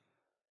early.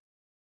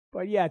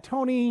 But yeah,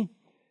 Tony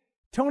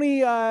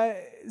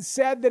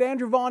said that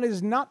Andrew Vaughn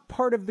is not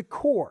part of the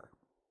core.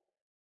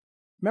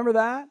 Remember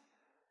that?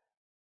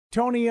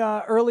 Tony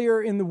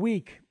earlier in the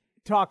week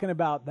talking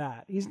about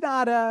that. He's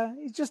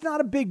just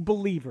not a big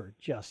believer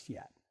just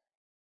yet.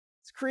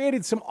 It's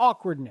created some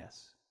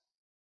awkwardness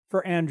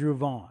for Andrew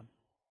Vaughn.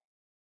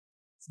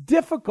 It's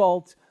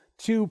difficult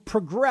to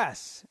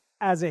progress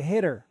as a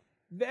hitter.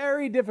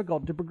 Very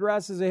difficult to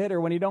progress as a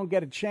hitter when you don't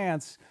get a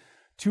chance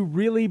to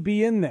really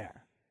be in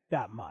there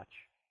that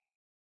much.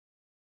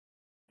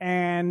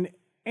 And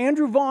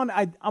Andrew Vaughn,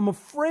 I'm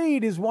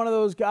afraid, is one of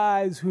those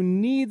guys who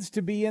needs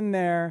to be in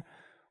there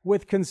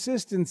with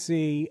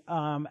consistency.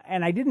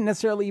 And I didn't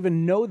necessarily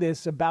even know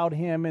this about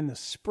him in the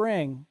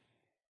spring.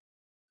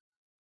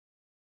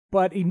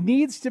 But he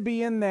needs to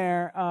be in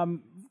there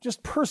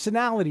just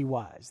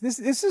personality-wise. This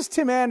is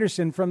Tim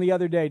Anderson from the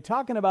other day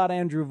talking about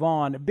Andrew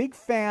Vaughn. A big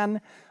fan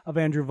of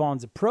Andrew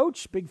Vaughn's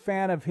approach, big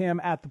fan of him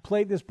at the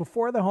plate. This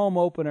before the home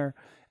opener.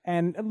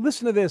 And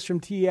listen to this from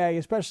TA,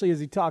 especially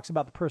as he talks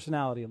about the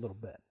personality a little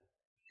bit.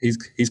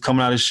 He's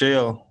coming out of his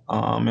shell,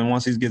 and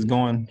once he gets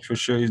going, for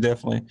sure, he's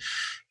definitely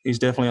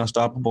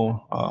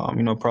unstoppable.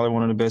 Probably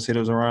one of the best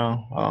hitters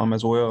around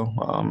as well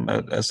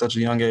at such a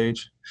young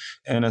age,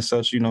 and as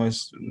such,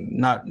 it's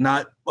not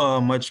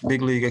much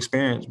big league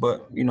experience,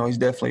 but he's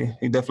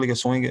definitely can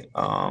swing it.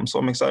 So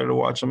I'm excited to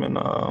watch him, and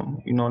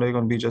they're going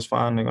to be just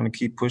fine. They're going to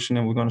keep pushing,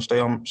 and we're going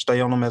to stay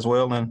on them as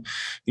well, and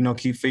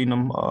keep feeding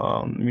them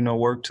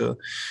work to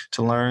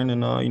learn,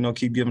 and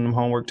keep giving them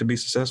homework to be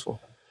successful.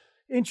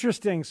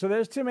 Interesting. So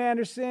there's Tim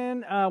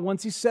Anderson.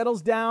 Once he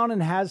settles down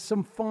and has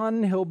some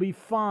fun, he'll be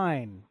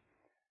fine.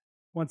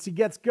 Once he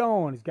gets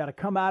going, he's got to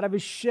come out of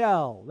his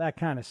shell, that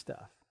kind of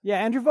stuff. Yeah,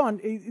 Andrew Vaughn,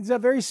 he's a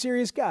very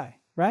serious guy,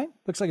 right?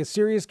 Looks like a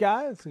serious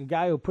guy. It's a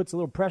guy who puts a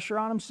little pressure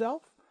on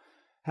himself,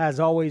 has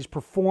always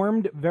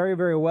performed very,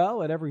 very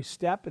well at every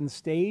step and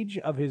stage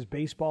of his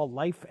baseball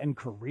life and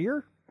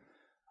career,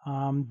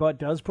 but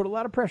does put a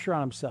lot of pressure on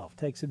himself,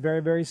 takes it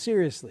very, very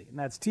seriously. And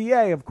that's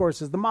TA, of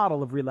course, is the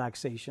model of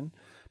relaxation.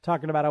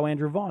 Talking about how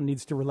Andrew Vaughn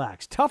needs to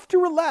relax. Tough to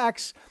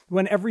relax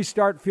when every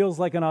start feels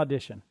like an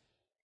audition.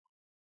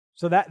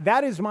 So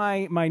that is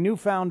my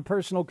newfound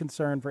personal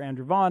concern for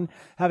Andrew Vaughn,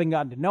 having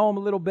gotten to know him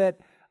a little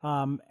bit.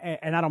 And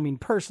I don't mean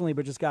personally,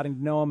 but just getting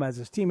to know him as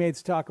his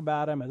teammates talk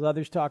about him, as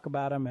others talk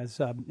about him,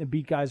 as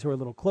beat guys who are a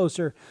little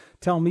closer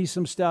tell me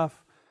some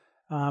stuff.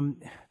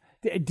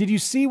 Did you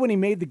see when he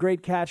made the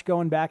great catch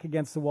going back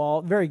against the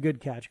wall? Very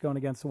good catch going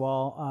against the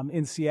wall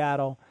in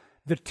Seattle.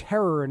 The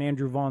terror in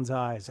Andrew Vaughn's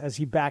eyes as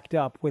he backed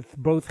up with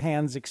both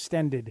hands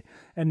extended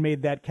and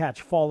made that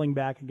catch falling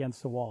back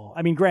against the wall.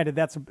 I mean, granted,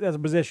 that's a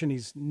position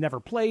he's never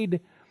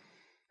played,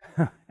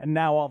 and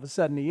now all of a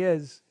sudden he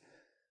is.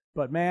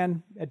 But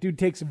man, that dude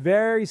takes it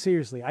very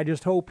seriously. I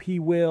just hope he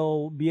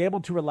will be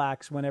able to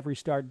relax when every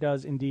start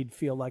does indeed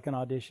feel like an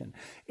audition.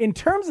 In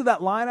terms of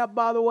that lineup,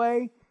 by the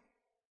way,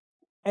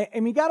 I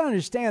mean, you got to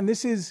understand,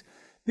 this is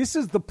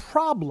the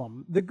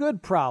problem, the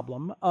good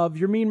problem of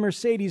Yermin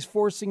Mercedes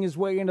forcing his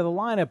way into the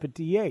lineup at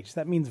DH.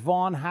 That means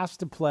Vaughn has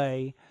to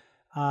play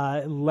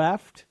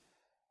left,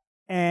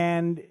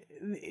 and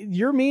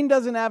Yermin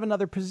doesn't have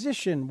another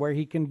position where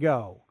he can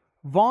go.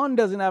 Vaughn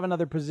doesn't have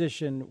another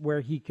position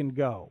where he can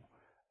go.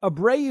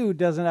 Abreu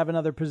doesn't have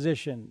another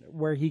position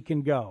where he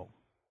can go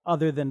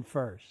other than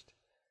first.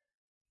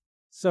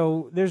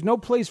 So there's no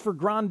place for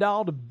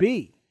Grandal to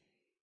be.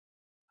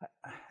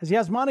 Has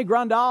Yasmani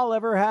Grandal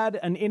ever had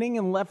an inning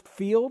in left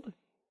field?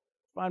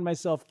 I find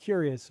myself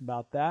curious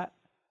about that.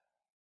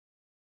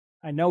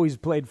 I know he's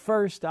played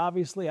first,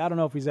 obviously. I don't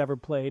know if he's ever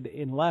played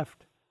in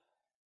left.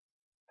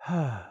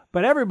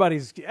 But everybody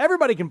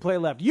can play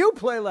left. You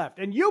play left,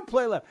 and you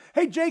play left.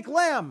 Hey, Jake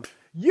Lamb,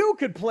 you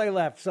could play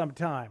left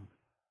sometime.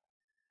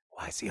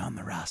 Why is he on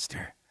the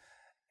roster?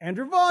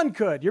 Andrew Vaughn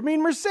could. Yermin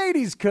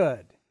Mercedes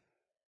could.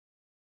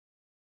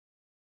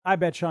 I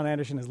bet Sean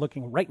Anderson is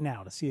looking right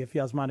now to see if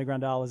Yasmani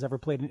Grandal has ever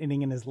played an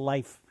inning in his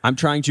life. I'm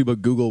trying to,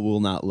 but Google will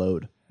not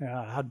load.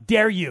 How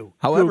dare you,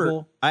 However,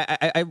 Google.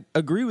 I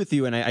agree with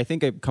you, and I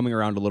think I'm coming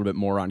around a little bit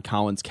more on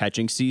Collins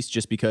catching Cease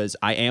just because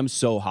I am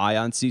so high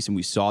on Cease, and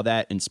we saw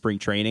that in spring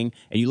training.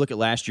 And you look at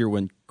last year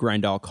when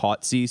Grandal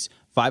caught Cease,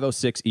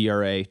 .506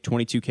 ERA,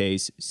 22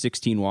 Ks,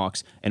 16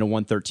 walks, and a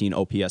 113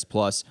 OPS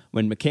plus.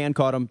 When McCann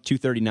caught him,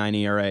 239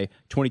 ERA,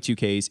 22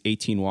 Ks,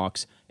 18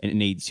 walks, and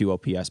an 82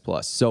 OPS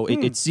plus. So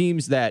it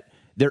seems that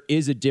there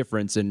is a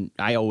difference, and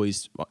I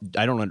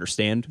don't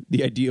understand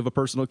the idea of a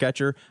personal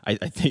catcher. I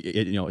think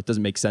it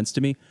doesn't make sense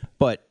to me,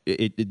 but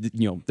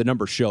the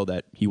numbers show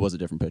that he was a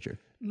different pitcher.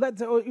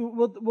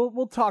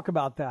 We'll talk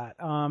about that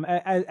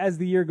as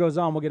the year goes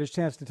on. We'll get a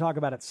chance to talk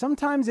about it.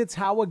 Sometimes it's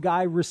how a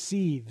guy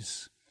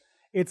receives.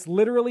 It's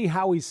literally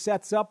how he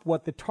sets up,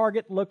 what the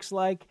target looks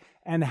like,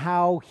 and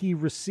how he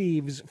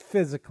receives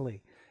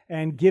physically,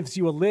 and gives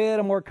you a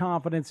little more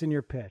confidence in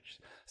your pitch.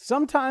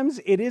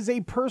 Sometimes it is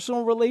a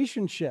personal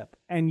relationship,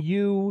 and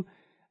you,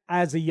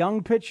 as a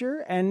young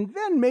pitcher, and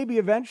then maybe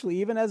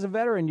eventually even as a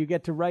veteran, you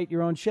get to write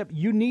your own ship.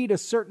 You need a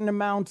certain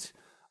amount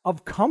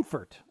of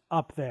comfort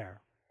up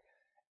there.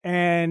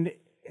 And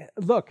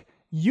look,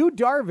 Yu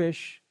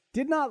Darvish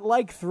did not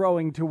like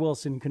throwing to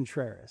Wilson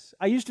Contreras.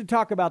 I used to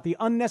talk about the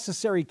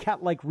unnecessary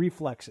cat-like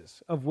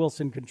reflexes of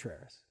Wilson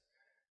Contreras.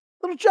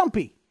 A little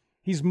jumpy.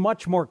 He's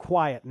much more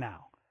quiet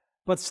now.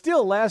 But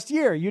still, last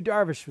year, Yu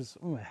Darvish was...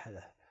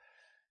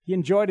 he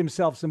enjoyed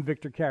himself some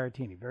Victor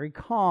Caratini. Very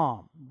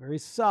calm, very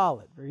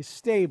solid, very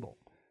stable.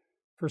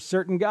 For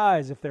certain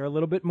guys, if they're a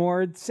little bit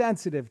more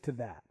sensitive to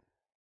that.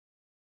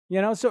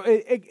 So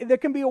there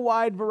can be a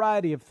wide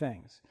variety of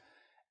things.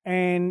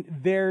 And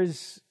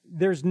there's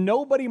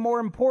nobody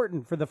more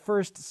important for the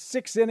first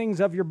 6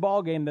 innings of your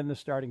ball game than the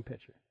starting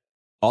pitcher.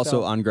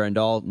 Also, on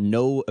Grandal,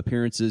 no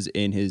appearances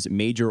in his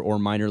major or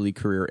minor league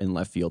career in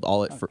left field.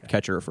 All at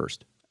catcher or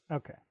first.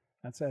 Okay.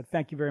 That's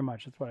thank you very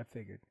much. That's what I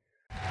figured.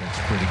 That's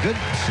pretty good.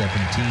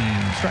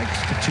 17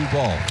 strikes to 2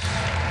 balls.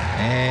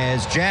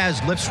 As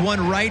Jazz lifts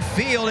one right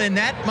field, and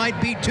that might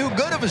be too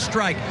good of a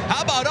strike.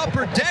 How about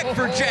upper deck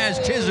for Jazz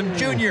Chisholm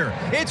Jr.?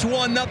 It's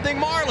 1-0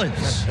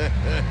 Marlins.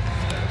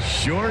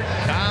 Short,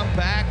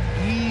 compact,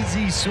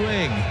 easy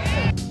swing.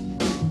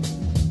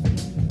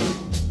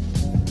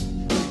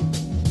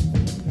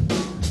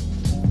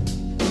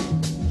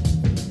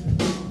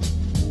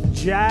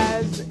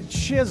 Jazz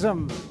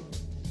Chisholm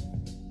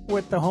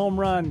with the home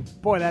run.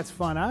 Boy, that's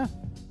fun, huh?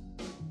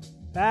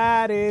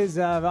 That is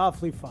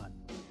awfully fun.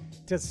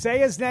 To say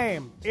his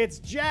name, it's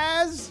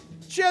Jazz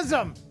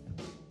Chisholm.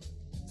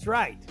 That's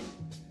right.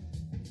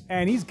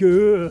 And he's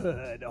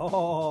good.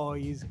 Oh,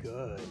 he's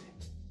good.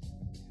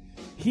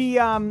 He's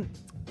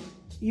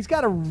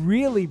got a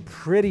really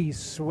pretty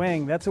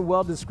swing. That's a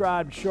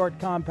well-described short,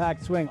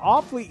 compact swing.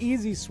 Awfully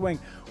easy swing.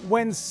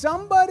 When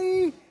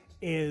somebody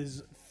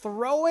is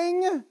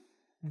throwing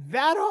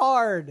that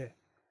hard,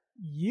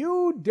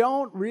 you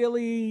don't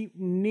really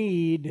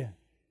need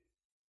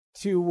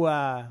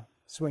to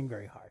swing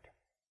very hard.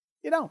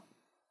 You don't.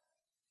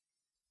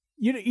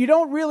 You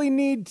don't really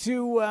need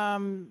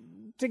to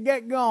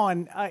get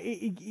going.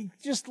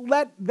 Just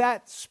let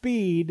that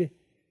speed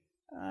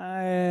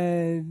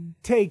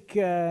take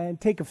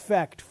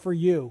effect for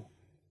you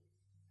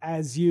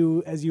as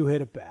you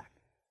hit it back.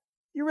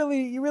 You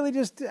really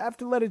just have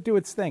to let it do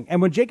its thing.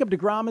 And when Jacob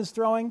deGrom is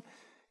throwing,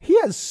 he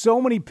has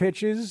so many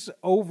pitches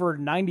over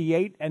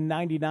 98 and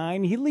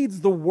 99. He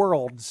leads the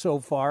world so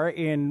far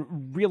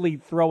in really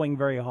throwing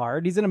very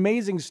hard. He's an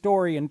amazing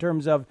story in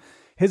terms of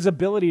his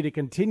ability to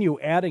continue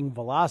adding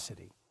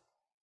velocity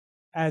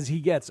as he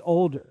gets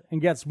older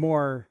and gets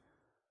more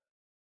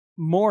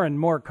and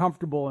more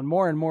comfortable and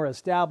more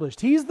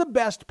established. He's the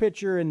best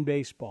pitcher in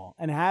baseball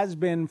and has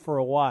been for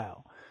a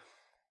while.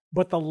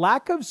 But the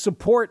lack of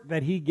support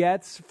that he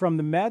gets from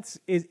the Mets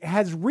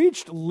has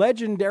reached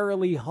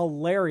legendarily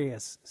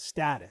hilarious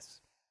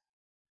status.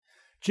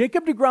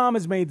 Jacob deGrom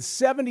has made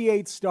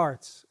 78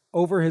 starts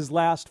over his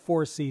last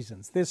 4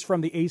 seasons. This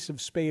from the ace of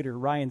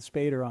Spader, Ryan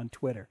Spader on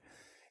Twitter.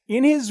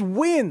 In his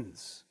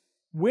wins,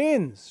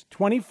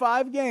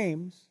 25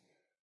 games,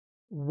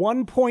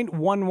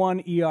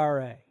 1.11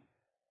 ERA.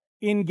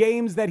 In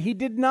games that he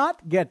did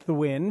not get the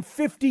win,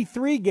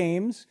 53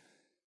 games,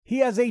 he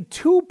has a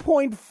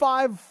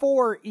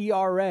 2.54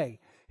 ERA.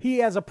 He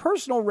has a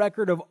personal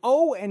record of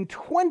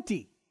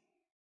 0-20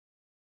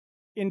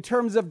 in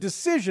terms of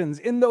decisions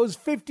in those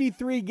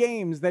 53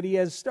 games that he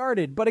has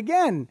started. But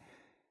again,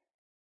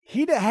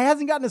 he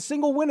hasn't gotten a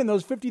single win in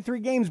those 53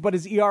 games, but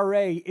his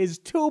ERA is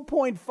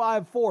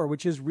 2.54,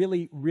 which is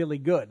really, really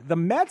good. The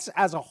Mets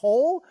as a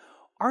whole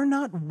are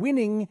not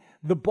winning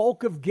the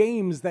bulk of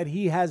games that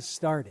he has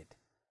started.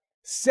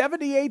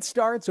 78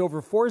 starts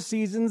over 4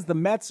 seasons. The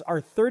Mets are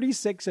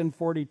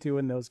 36-42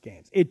 in those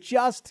games. It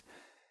just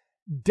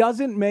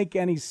doesn't make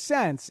any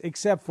sense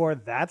except for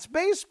that's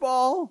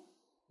baseball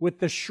with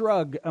the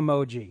shrug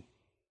emoji.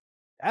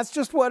 That's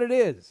just what it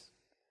is.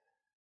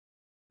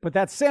 But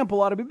that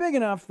sample ought to be big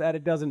enough that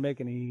it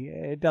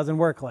doesn't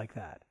work like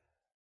that.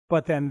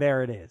 But then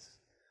there it is.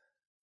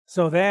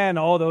 So then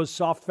all those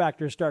soft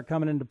factors start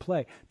coming into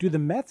play. Do the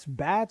Mets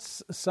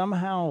bats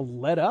somehow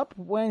let up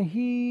when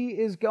he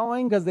is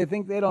going because they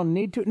think they don't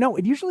need to? No,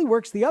 it usually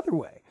works the other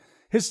way.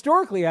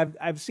 Historically,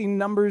 I've seen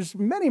numbers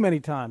many, many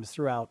times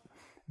throughout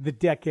the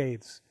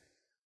decades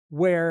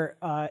where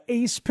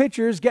ace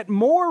pitchers get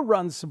more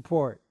run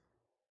support.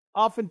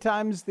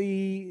 Oftentimes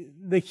the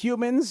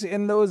humans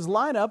in those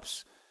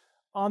lineups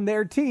on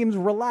their teams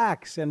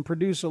relax and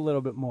produce a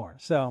little bit more.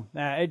 So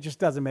it just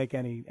doesn't make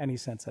any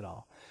sense at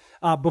all.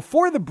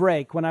 Before the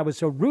break, when I was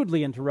so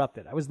rudely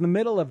interrupted, I was in the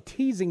middle of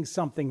teasing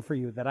something for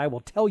you that I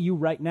will tell you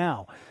right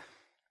now.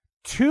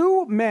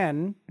 2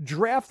 men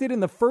drafted in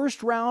the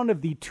first round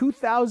of the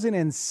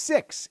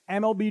 2006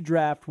 MLB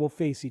draft will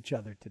face each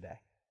other today.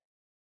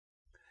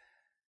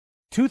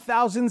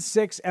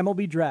 2006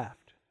 MLB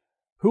draft.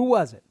 Who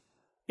was it?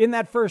 In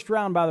that first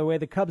round, by the way,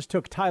 the Cubs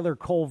took Tyler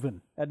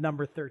Colvin at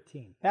number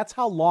 13. That's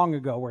how long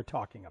ago we're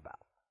talking about.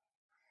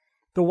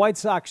 The White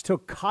Sox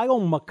took Kyle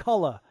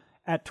McCullough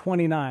at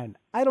 29.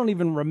 I don't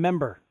even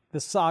remember the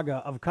saga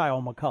of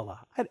Kyle McCullough.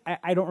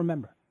 I don't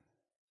remember.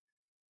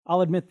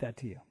 I'll admit that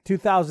to you.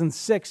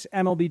 2006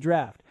 MLB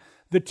draft.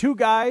 The 2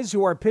 guys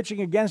who are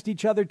pitching against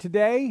each other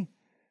today,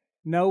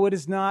 no, it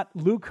is not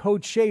Luke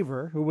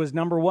Hochevar, who was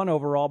number 1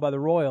 overall by the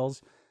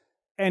Royals,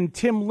 and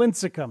Tim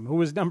Lincecum, who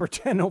was number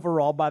 10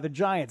 overall by the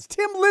Giants.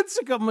 Tim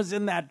Lincecum was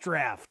in that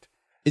draft.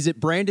 Is it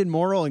Brandon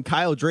Morrow and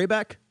Kyle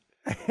Drabek?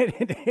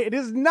 It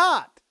is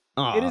not.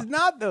 It is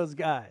not those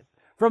guys.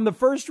 From the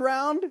first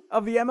round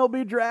of the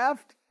MLB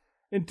draft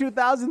in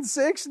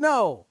 2006?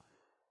 No.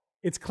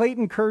 It's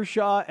Clayton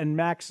Kershaw and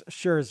Max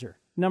Scherzer.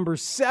 Number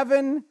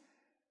 7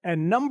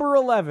 and number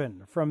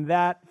 11 from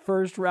that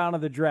first round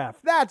of the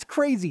draft. That's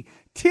crazy.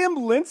 Tim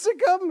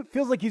Lincecum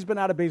feels like he's been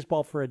out of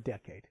baseball for a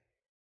decade.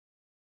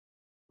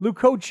 Luke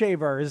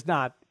Hochevar is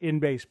not in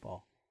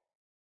baseball.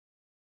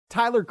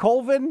 Tyler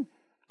Colvin,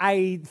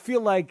 I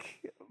feel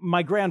like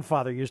my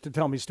grandfather used to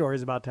tell me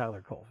stories about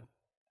Tyler Colvin.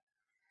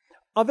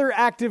 Other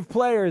active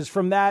players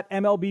from that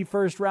MLB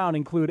first round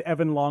include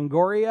Evan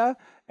Longoria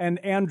and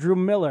Andrew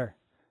Miller.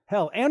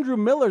 Hell, Andrew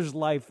Miller's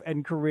life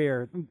and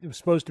career was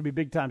supposed to be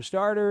big-time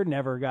starter,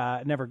 never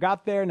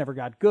got there, never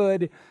got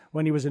good.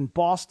 When he was in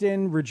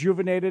Boston,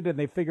 rejuvenated, and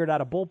they figured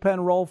out a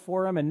bullpen role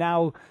for him, and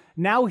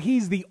now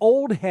he's the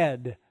old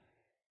head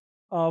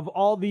of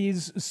all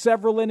these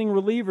several-inning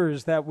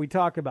relievers that we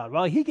talk about.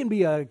 Well, he can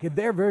be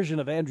their version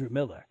of Andrew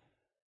Miller,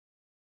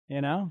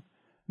 you know?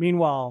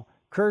 Meanwhile,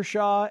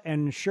 Kershaw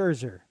and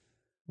Scherzer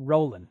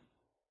rolling.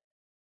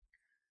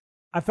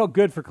 I felt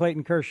good for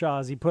Clayton Kershaw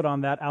as he put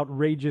on that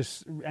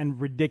outrageous and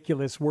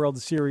ridiculous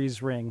World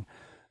Series ring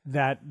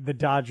that the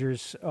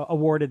Dodgers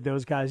awarded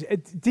those guys.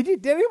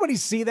 Did anybody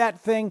see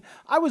that thing?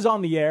 I was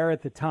on the air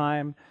at the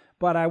time,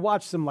 but I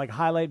watched some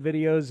highlight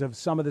videos of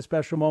some of the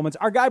special moments.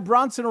 Our guy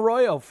Bronson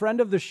Arroyo, friend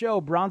of the show,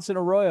 Bronson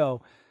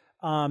Arroyo,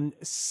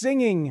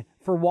 singing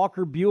for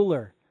Walker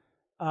Buehler.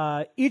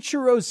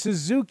 Ichiro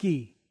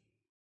Suzuki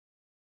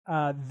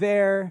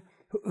there.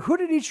 Who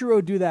did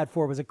Ichiro do that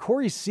for? Was it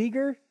Corey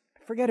Seager?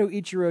 Forget who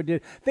Ichiro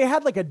did. They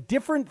had a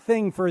different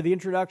thing for the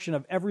introduction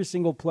of every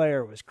single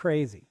player. It was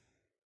crazy.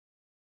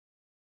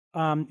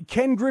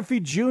 Ken Griffey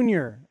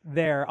Jr.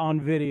 there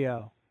on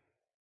video.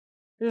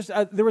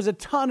 There was a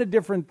ton of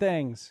different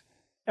things.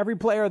 Every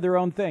player their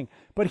own thing.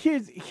 But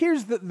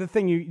here's the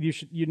thing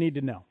you need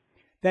to know.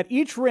 That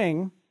each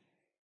ring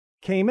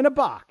came in a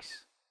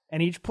box,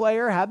 and each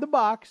player had the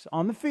box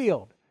on the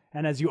field.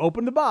 And as you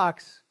opened the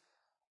box,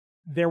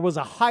 there was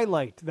a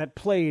highlight that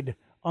played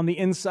on the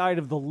inside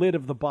of the lid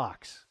of the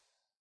box.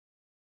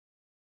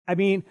 I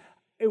mean,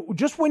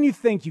 just when you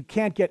think you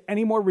can't get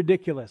any more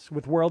ridiculous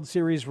with World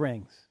Series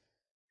rings,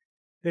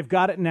 they've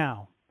got it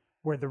now,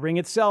 where the ring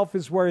itself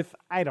is worth,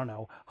 I don't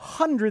know,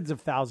 hundreds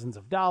of thousands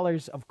of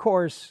dollars, of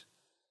course,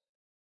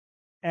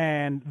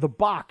 and the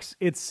box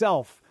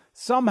itself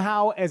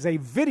somehow as a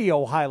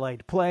video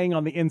highlight playing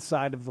on the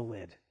inside of the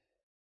lid.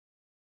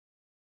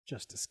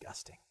 Just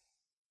disgusting,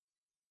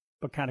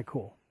 but kind of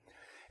cool.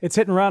 It's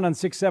Hit and Run on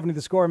 670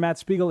 The Score. Matt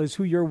Spiegel is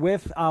who you're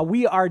with.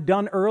 We are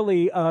done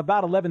early,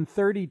 about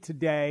 11:30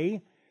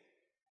 today,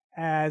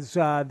 as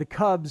the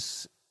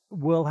Cubs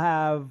will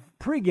have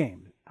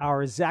pregame.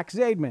 Our Zach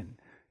Zaidman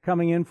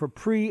coming in for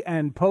pre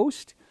and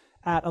post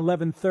at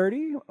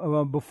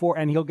 11:30 before,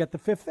 and he'll get the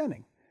 5th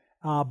inning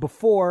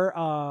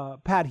before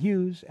Pat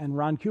Hughes and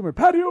Ron Coomer.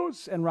 Pat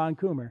Hughes and Ron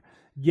Coomer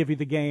give you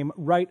the game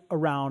right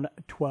around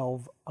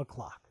 12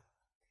 o'clock.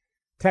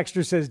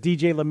 Texter says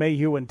DJ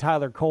LeMahieu and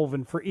Tyler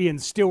Colvin for Ian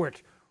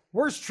Stewart.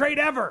 Worst trade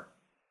ever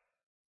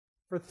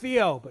for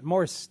Theo, but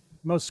most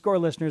Score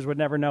listeners would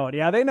never know it.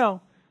 Yeah, they know.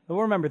 They'll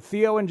remember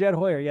Theo and Jed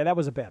Hoyer. Yeah, that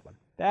was a bad one.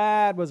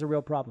 That was a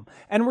real problem.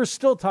 And we're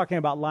still talking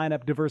about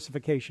lineup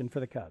diversification for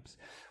the Cubs.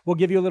 We'll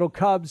give you a little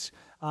Cubs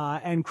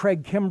and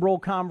Craig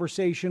Kimbrell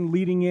conversation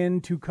leading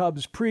into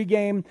Cubs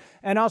pregame.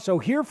 And also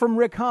hear from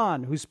Rick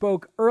Hahn, who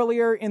spoke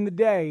earlier in the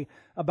day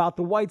about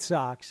the White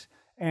Sox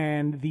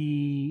and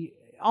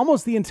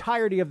almost the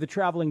entirety of the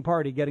traveling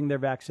party getting their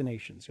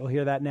vaccinations. You'll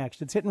hear that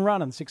next. It's Hit and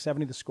Run on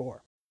 670 The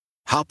Score.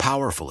 How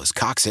powerful is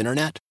Cox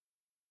Internet?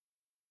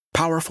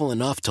 Powerful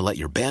enough to let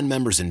your band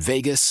members in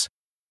Vegas,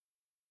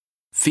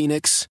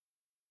 Phoenix,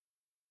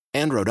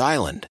 and Rhode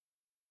Island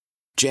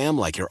jam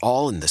like you're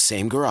all in the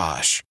same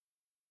garage.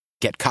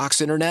 Get Cox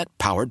Internet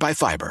powered by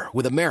fiber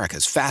with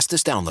America's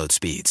fastest download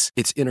speeds.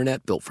 It's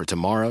internet built for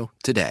tomorrow,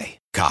 today.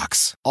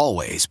 Cox,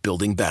 always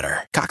building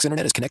better. Cox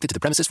Internet is connected to the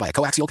premises via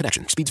coaxial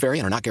connection. Speeds vary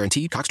and are not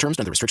guaranteed. Cox terms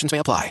and other restrictions may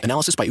apply.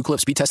 Analysis by Ookla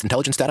of Speed Test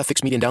Intelligence Data.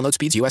 Fixed median download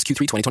speeds. US Q3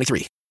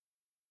 2023.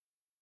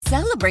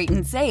 Celebrate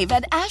and save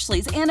at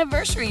Ashley's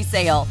Anniversary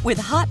Sale. With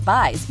Hot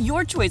Buys,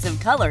 your choice of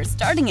colors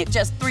starting at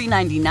just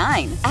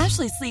 $3.99.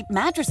 Ashley Sleep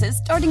mattresses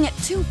starting at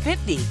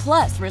 $2.50.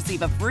 Plus,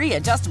 receive a free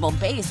adjustable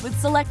base with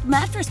select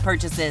mattress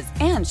purchases.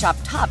 And shop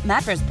top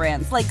mattress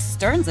brands like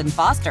Stearns &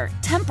 Foster,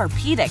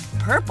 Tempur-Pedic,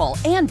 Purple,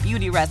 and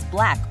Beautyrest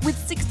Black with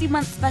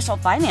 60-month special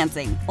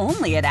financing.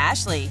 Only at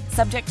Ashley.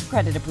 Subject to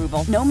credit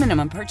approval. No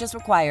minimum purchase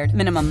required.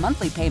 Minimum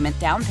monthly payment,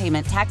 down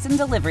payment, tax, and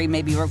delivery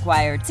may be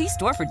required. See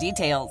store for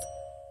details.